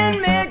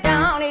bringing me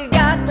down. He's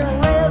got the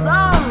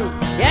rhythm,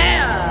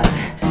 yeah.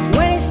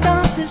 When he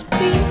stomps his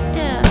feet,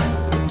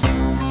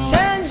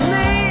 sends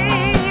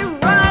me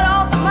right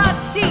off my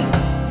seat.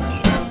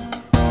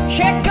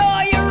 Check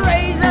all your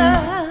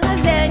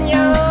razors and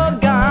your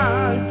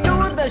guns.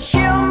 Do the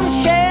shim,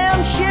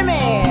 sham,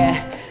 shimmy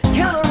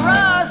till the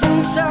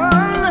rising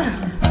sun.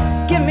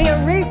 Give me a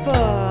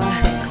reefer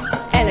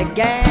and a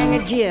gang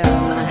of gin.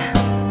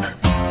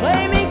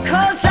 Play me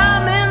 'cause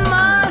I'm in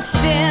my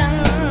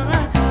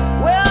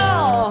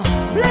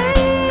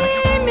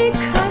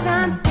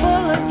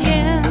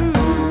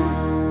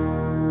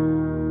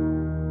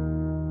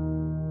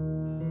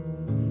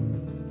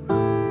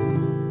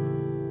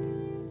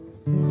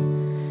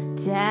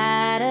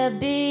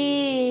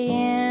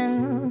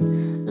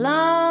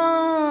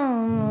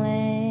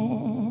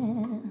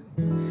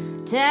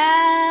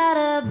tired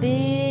of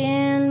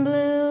being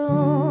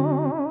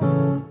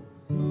blue.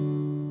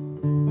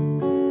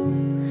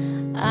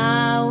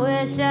 I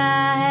wish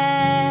I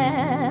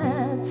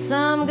had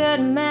some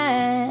good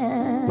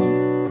man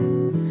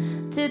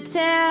to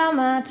tell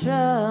my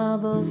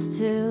troubles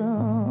to.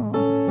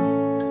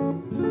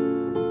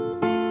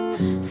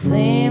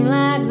 Seem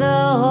like the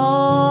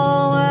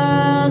whole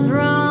world's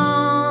wrong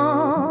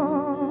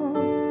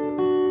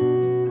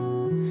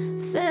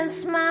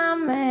since my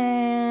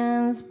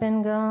man's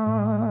been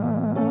gone.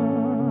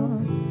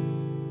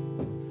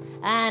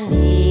 I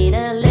need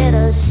a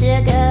little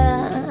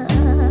sugar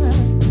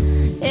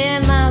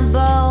in my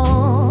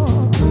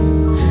bowl,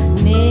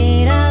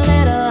 need a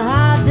little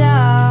hot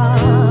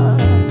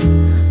dog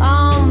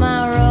on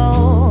my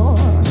roll.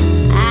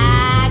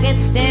 I could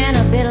stand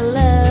a bit of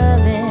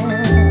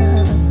loving,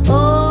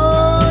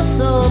 oh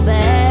so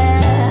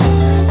bad.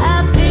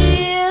 I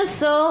feel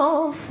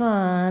so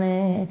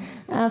funny,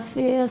 I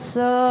feel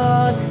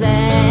so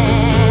sad.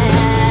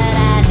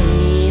 I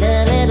need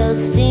a little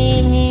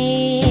steam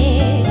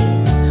heat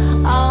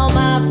on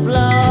my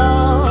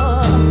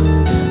floor.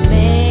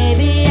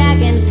 Maybe I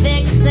can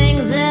fix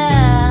things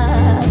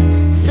up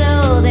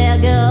so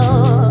they'll go.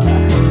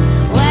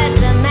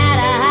 What's the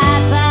matter,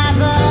 hot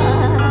papa?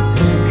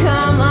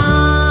 Come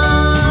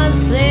on,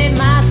 save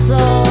my soul.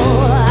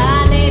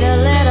 I need a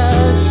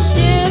little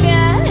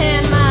sugar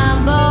in my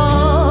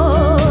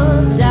bowl.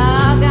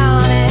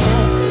 Doggone it,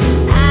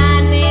 I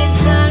need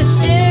some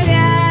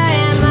sugar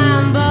in my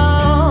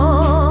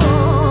bowl.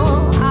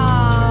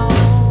 Oh.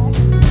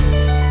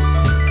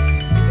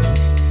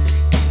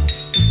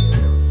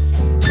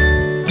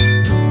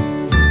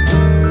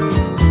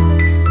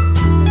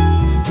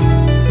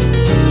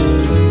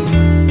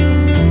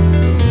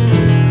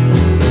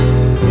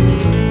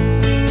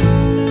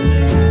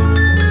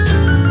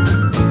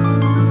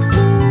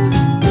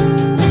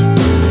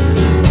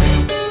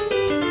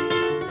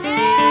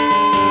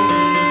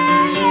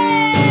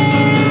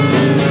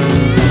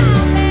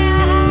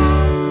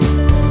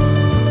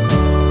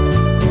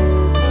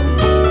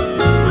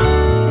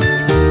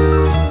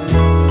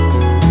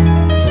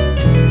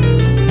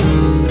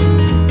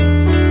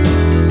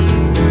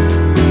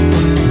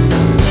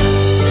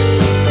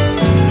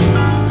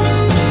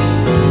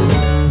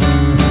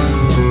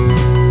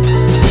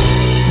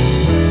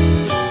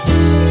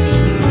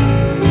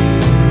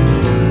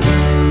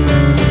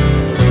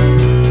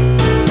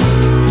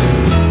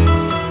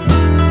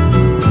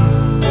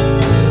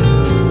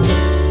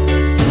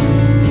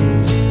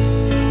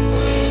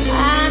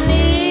 I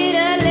need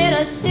a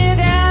little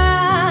sugar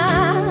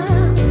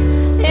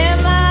in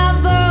my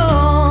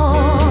bowl,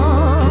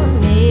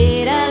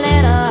 need a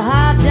little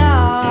hot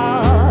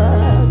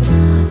dog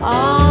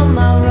on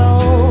my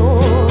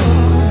roll.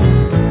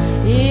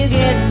 You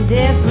get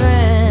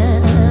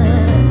different,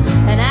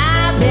 and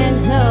I've been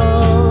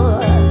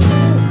told.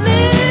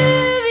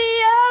 Move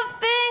your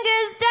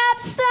fingers, drop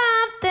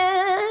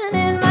something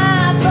in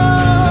my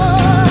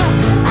bowl.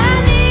 I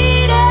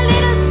need a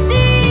little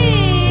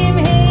steam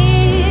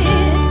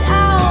heat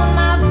on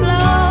my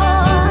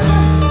floor.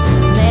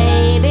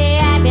 Maybe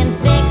I can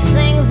fix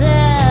things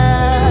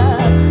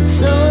up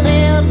so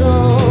they'll go.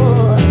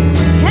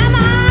 Come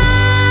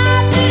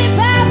on, pretty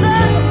papa,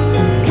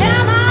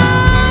 come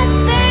on,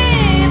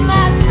 save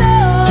my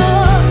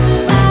soul.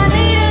 I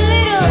need a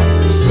little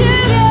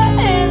sugar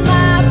in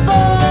my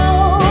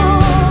bowl.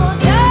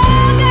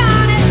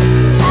 Doggone it,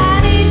 I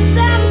need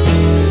some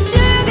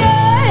sugar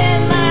in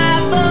my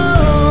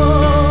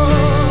bowl.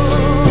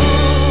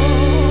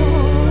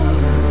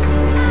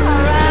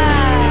 All right.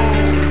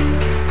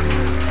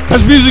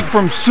 That's music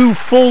from Sue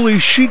Foley.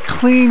 She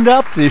cleaned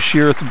up this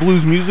year at the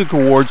Blues Music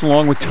Awards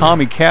along with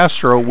Tommy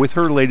Castro with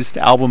her latest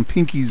album,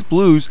 Pinky's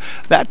Blues.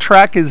 That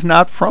track is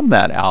not from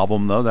that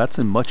album, though. That's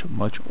a much,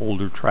 much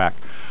older track.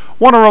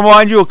 Want to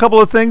remind you a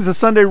couple of things. The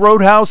Sunday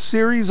Roadhouse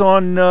series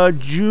on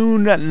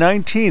June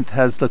 19th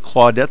has the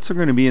Claudettes are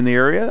going to be in the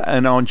area.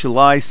 And on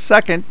July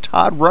 2nd,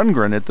 Todd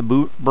Rundgren at the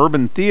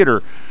Bourbon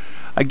Theater.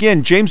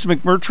 Again, James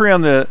McMurtry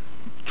on the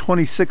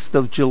 26th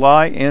of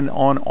July, and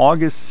on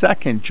August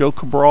 2nd, Joe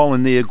Cabral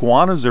and the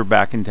Iguanas are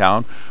back in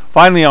town.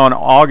 Finally, on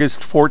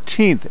August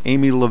 14th,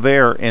 Amy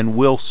LeVere and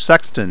Will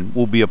Sexton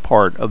will be a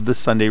part of the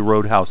Sunday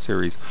Roadhouse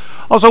series.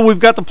 Also, we've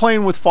got the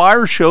Playing with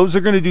Fire shows.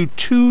 They're going to do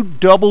 2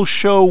 double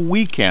show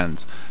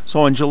weekends. So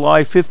on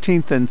July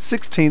 15th and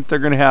 16th, they're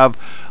going to have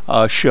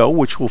a show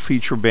which will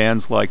feature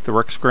bands like the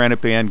Rex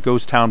Granite Band,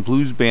 Ghost Town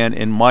Blues Band,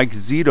 and Mike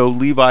Zito,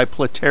 Levi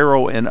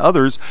Platero, and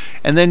others.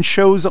 And then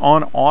shows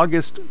on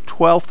August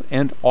 12th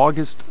and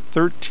August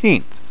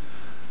 13th.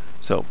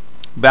 So,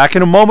 back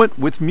in a moment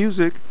with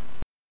music.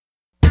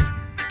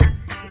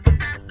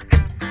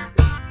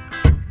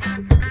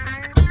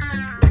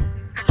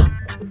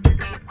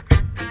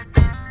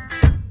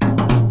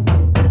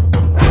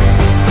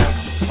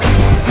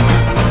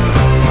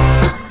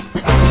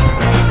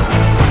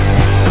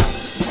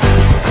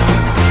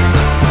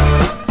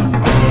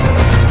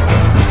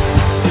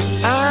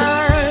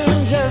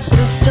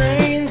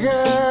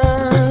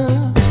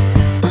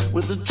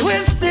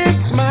 Twisted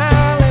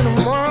smile and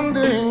I'm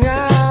wondering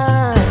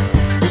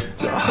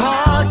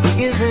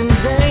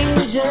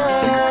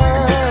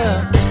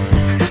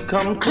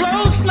Come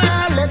close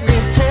now, let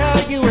me tell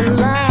you a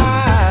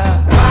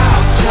lie.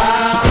 Wild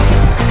child,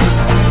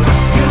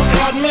 you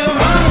got me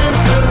running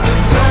through the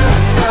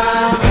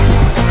turnstile.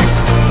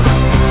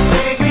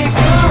 Baby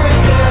girl, we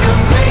better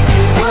make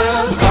it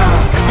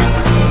worthwhile.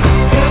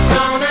 You're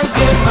gonna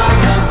get my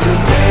love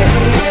today.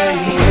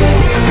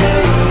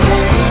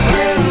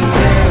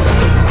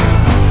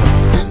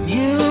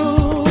 You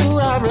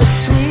are a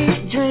sweet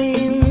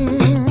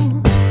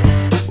dream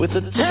with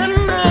a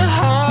tender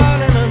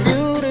heart and a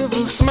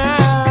beautiful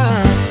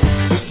smile,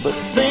 but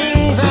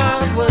things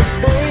aren't what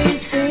they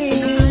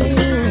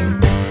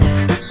seem.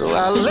 So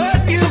I'll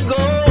let you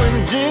go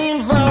and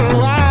dream for a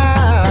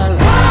while.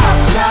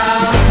 Wild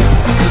child,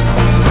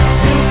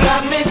 you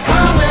got me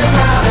coming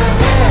out of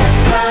the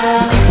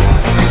inside.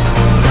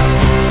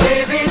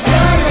 Baby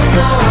girl, you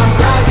know I'm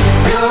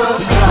liking your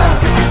style.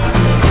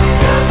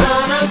 You're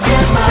gonna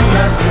get my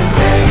love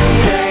today.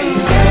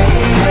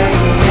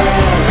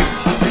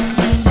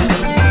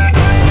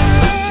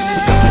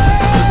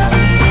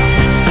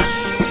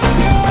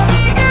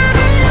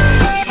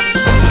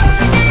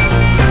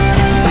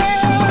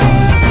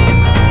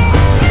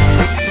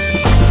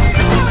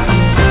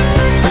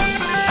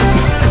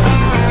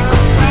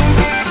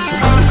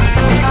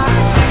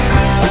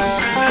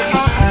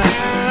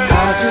 I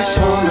just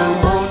wanna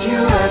hold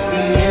you at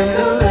the end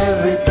of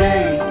every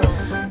day.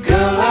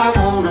 Girl, I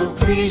wanna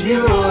please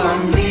you or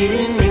I'm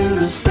leading you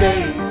to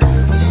stay.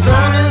 The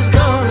sun is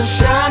gonna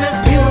shine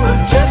if you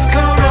would just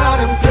come out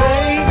and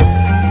play.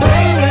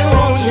 Baby,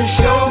 won't you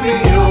show me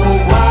your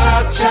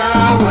wild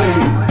child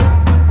ways?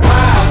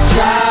 Wild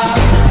child,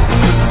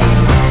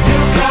 you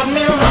got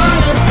me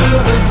running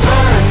through the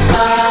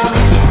turnstile.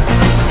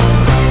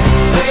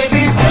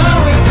 Baby girl,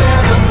 we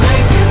better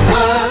make it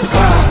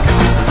worthwhile.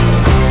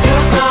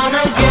 You're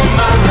gonna get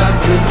my love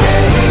today.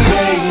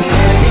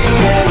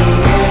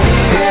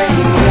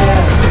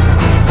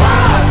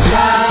 Wild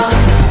child,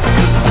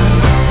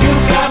 you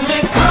got me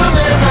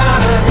coming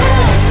out of the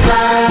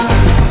inside.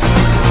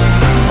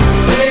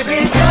 Baby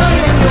girl,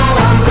 you know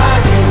I'm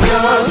liking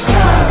your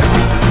style.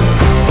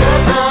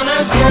 You're gonna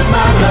get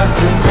my love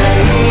today.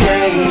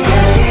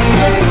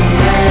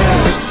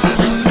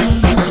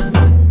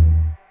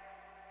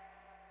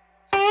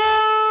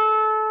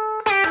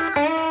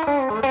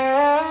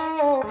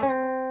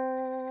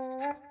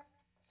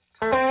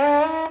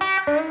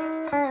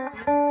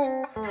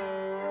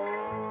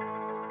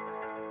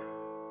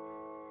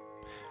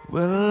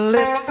 Well,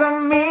 it's a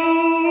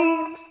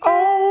mean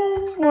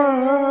old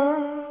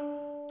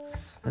world,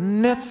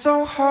 and it's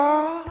so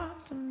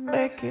hard to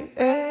make it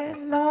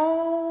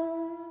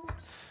alone.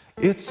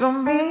 It's a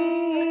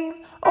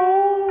mean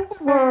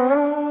old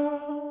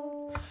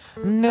world,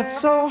 and it's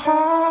so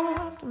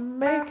hard to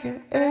make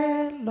it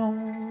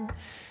alone.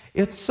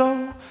 It's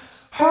so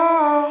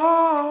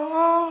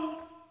hard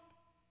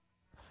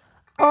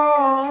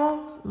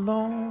all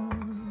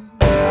alone.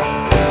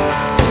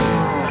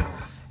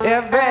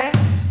 Everybody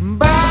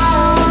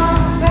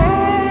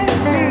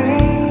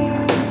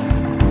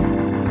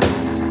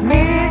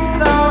needs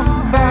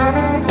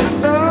somebody to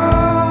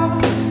love.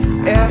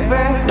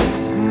 Everybody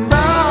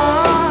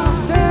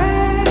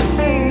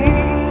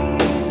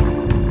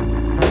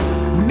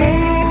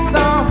needs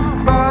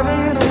somebody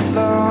to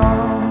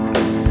love.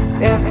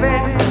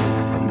 Everybody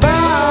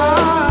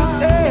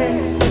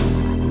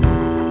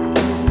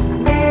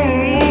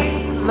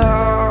needs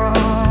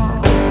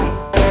love.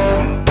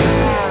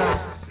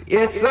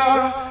 It's a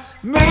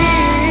mean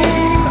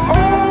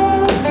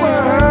old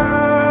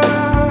world,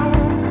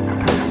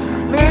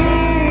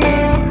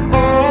 mean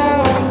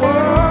old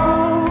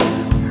world.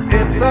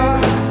 It's a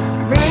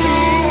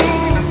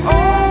mean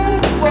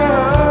old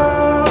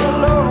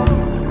world, oh,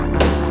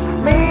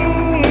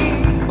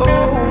 mean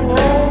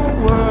old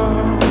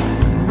world.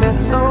 And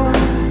it's so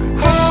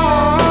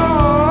hard,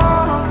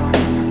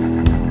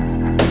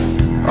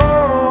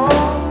 oh,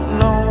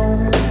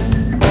 alone.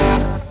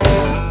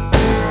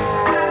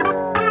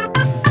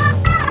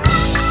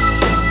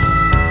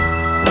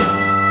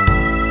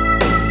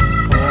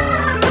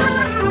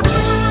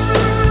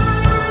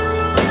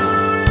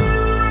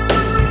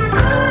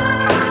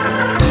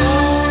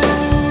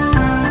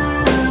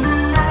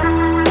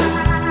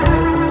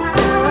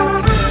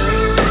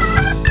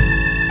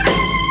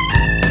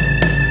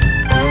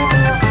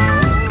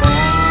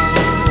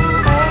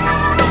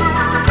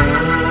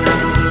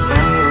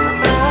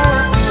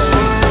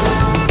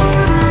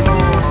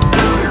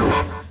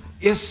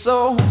 It's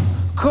so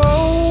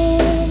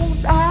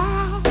cold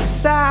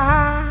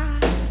outside,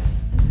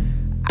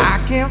 I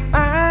can't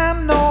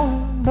find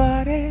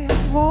nobody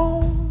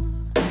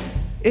home.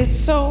 It's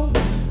so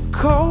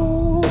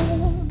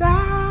cold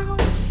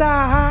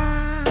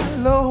outside,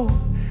 Lord,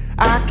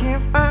 I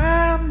can't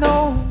find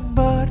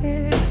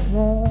nobody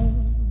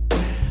home.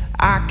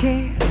 I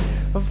can't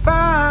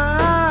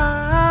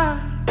find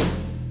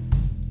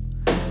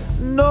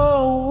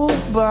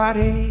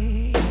nobody.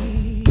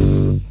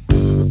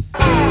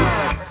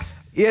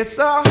 It's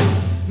a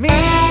mean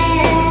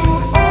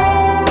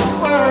old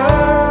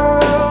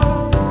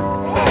world,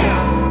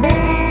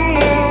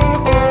 mean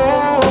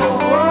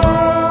old world.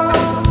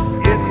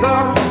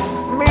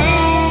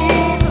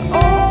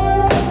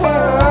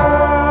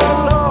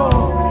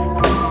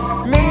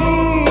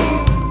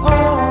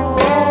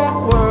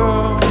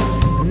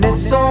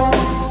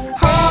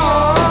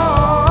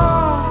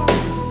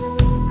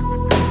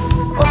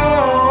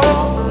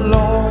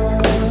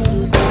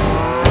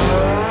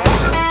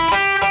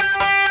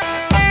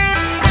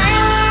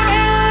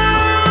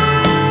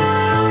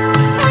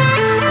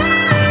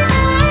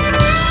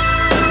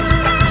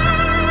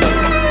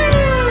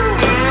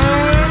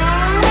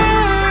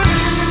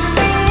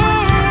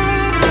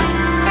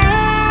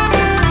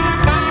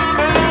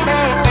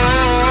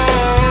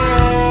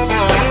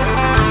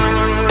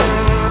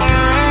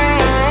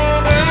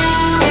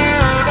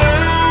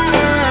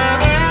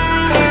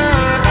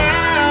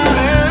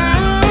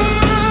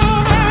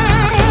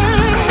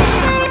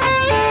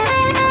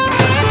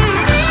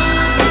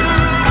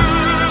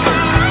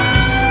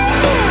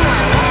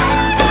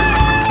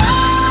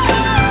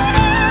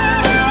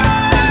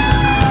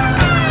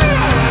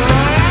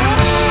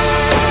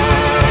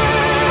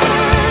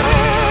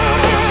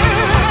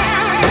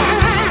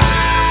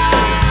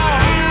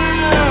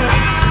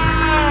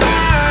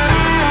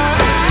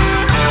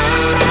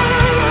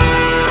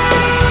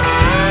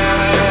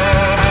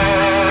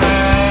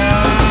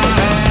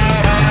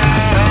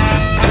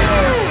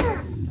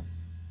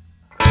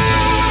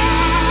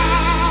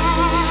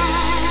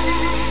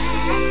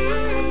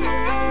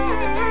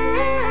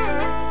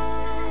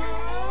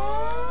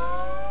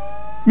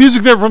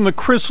 Music there from the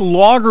Chris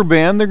Lager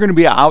Band. They're going to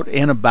be out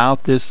and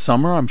about this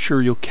summer. I'm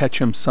sure you'll catch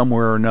them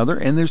somewhere or another.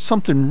 And there's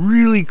something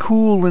really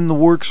cool in the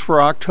works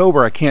for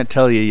October. I can't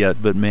tell you yet,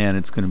 but man,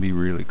 it's going to be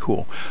really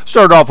cool.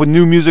 Start off with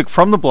new music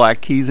from the Black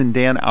Keys and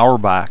Dan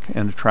Auerbach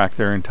and a track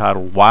there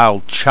entitled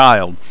Wild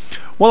Child.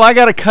 Well, I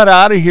got to cut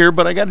out of here,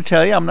 but I got to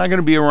tell you, I'm not going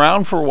to be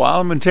around for a while.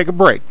 I'm going to take a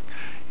break.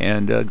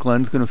 And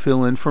Glenn's going to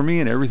fill in for me,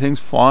 and everything's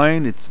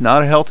fine. It's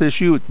not a health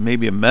issue. It may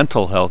be a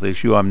mental health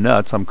issue. I'm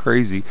nuts. I'm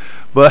crazy.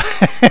 But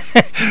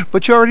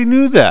but you already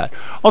knew that.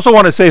 Also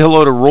want to say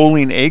hello to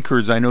Rolling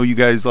Acres. I know you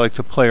guys like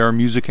to play our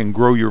music and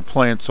grow your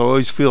plants, so I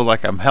always feel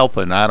like I'm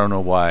helping. I don't know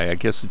why. I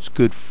guess it's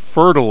good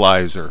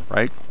fertilizer,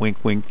 right?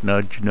 Wink, wink,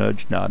 nudge,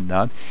 nudge, nod,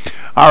 nod.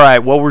 All right,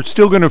 well, we're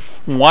still going to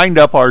wind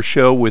up our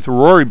show with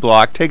Rory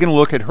Block, taking a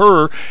look at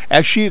her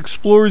as she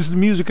explores the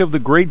music of the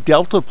great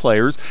Delta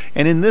players.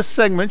 And in this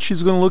segment,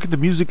 she's going to look at the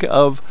music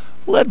of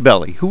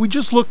Leadbelly, who we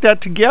just looked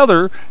at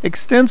together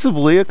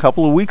extensively a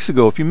couple of weeks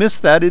ago. If you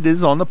missed that, it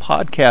is on the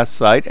podcast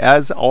site,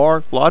 as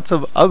are lots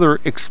of other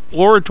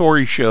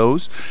exploratory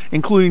shows,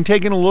 including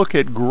taking a look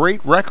at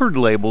great record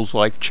labels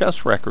like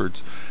Chess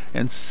Records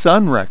and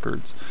Sun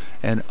Records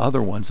and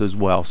other ones as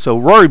well. So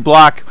Rory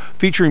Block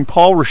featuring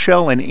Paul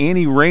Rochelle and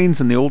Annie Raines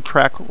in the old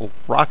track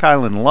Rock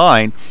Island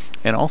Line,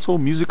 and also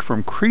music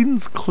from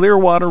Creedence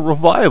Clearwater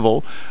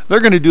Revival.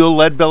 They're going to do a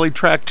Leadbelly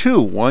track too,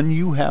 one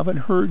you haven't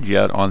heard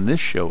yet on this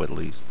show at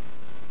least.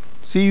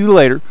 See you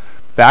later.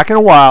 Back in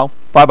a while.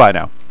 Bye-bye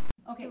now.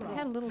 Okay, we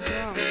had a little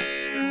drum.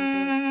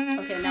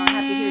 Okay, now I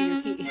have to hear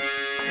your key.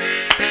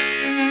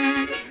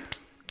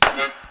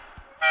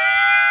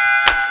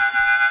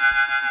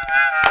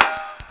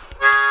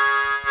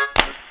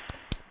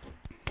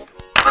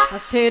 I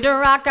said the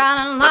Rock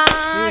Island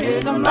Line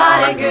is a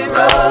mighty good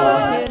road.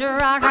 I said the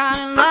Rock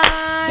Island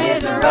Line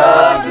is a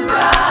road to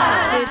ride.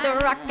 I said the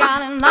Rock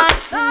Island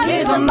Line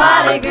is a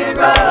mighty good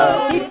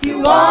road. If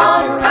you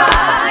want to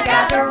ride,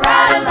 got to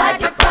ride it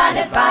like you find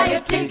it. Buy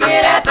your ticket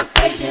at the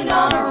station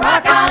on the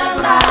Rock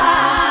Island Line.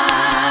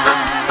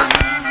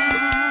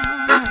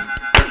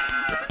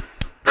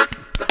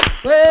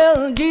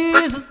 Well,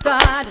 Jesus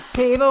died to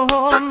save a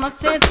whole of my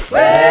sins.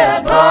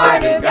 Well, glory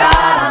to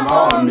God, I'm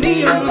gonna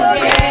meet him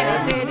again.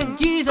 I said that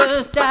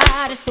Jesus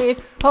died to save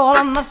all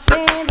of my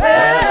sins.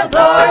 Well,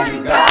 glory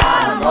to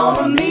God, I'm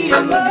gonna meet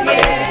him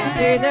again.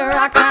 Say the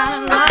Rock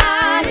Island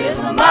Line is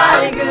a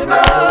mighty good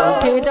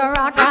road. Say the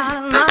Rock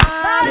Island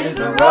Line is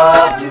a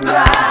road to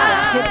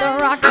ride. Say the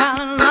Rock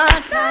Island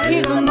Line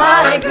is a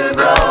mighty good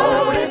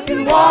road. If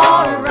you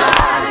wanna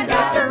ride,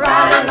 got to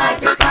ride it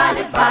like you find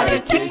it. Buy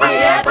your ticket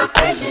at the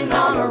station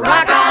on the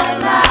Rock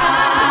Island Line.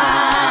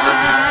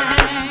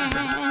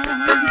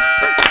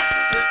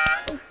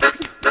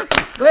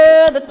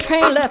 Well, the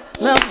train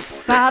left Memphis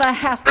about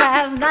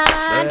 9:30.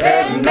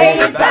 They made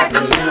it back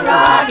to Little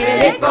Rock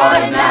at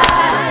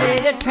 8:49. Say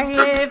the train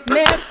left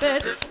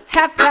Memphis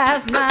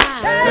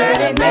 9:30.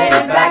 They made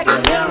it back to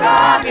Little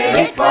Rock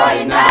at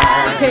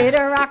 8:49. Say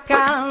the Rock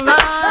Island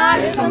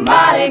Line is a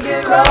mighty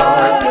good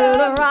road.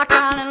 The Rock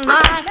Island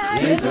Line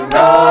is a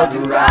road to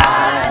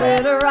ride.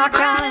 The Rock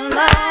Island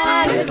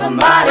Line is a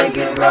mighty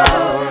good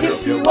road.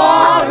 If you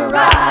want to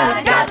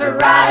ride, got to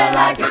ride it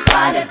like you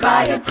find it.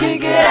 Buy your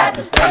ticket at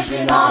the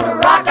station on the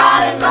Rock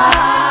Island Line.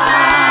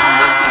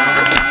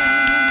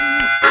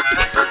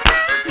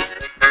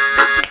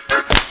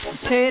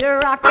 Say the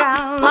Rock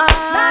Island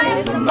Line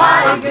is a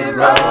mighty good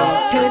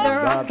road. Say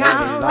the Rock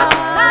Island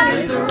Line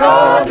is a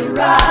road to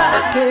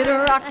ride. Say the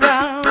Rock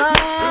Island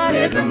Line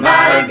is a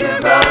mighty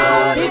good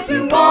road. If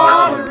you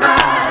want to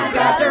ride,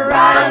 got to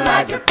ride it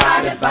like you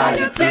find it. Buy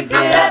your ticket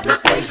at the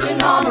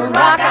station on the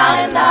Rock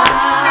Island Line.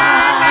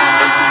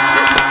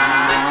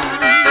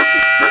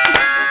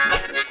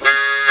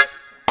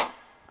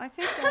 I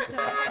think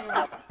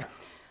that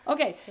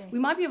okay, we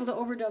might be able to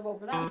overdub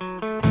over that.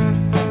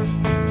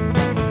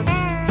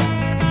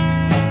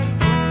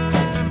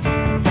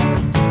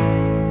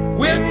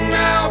 When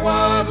I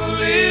was a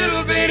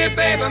little bitty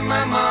baby,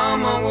 my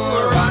mama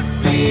would rock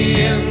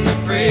me in the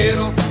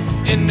cradle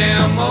in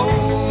them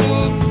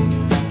old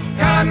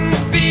cotton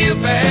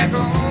field back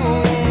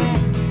home.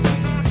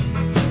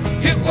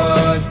 It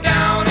was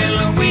down in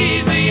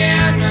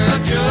Louisiana,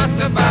 just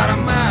about a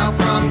mile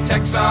from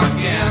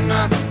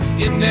Texarkana,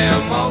 in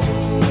them old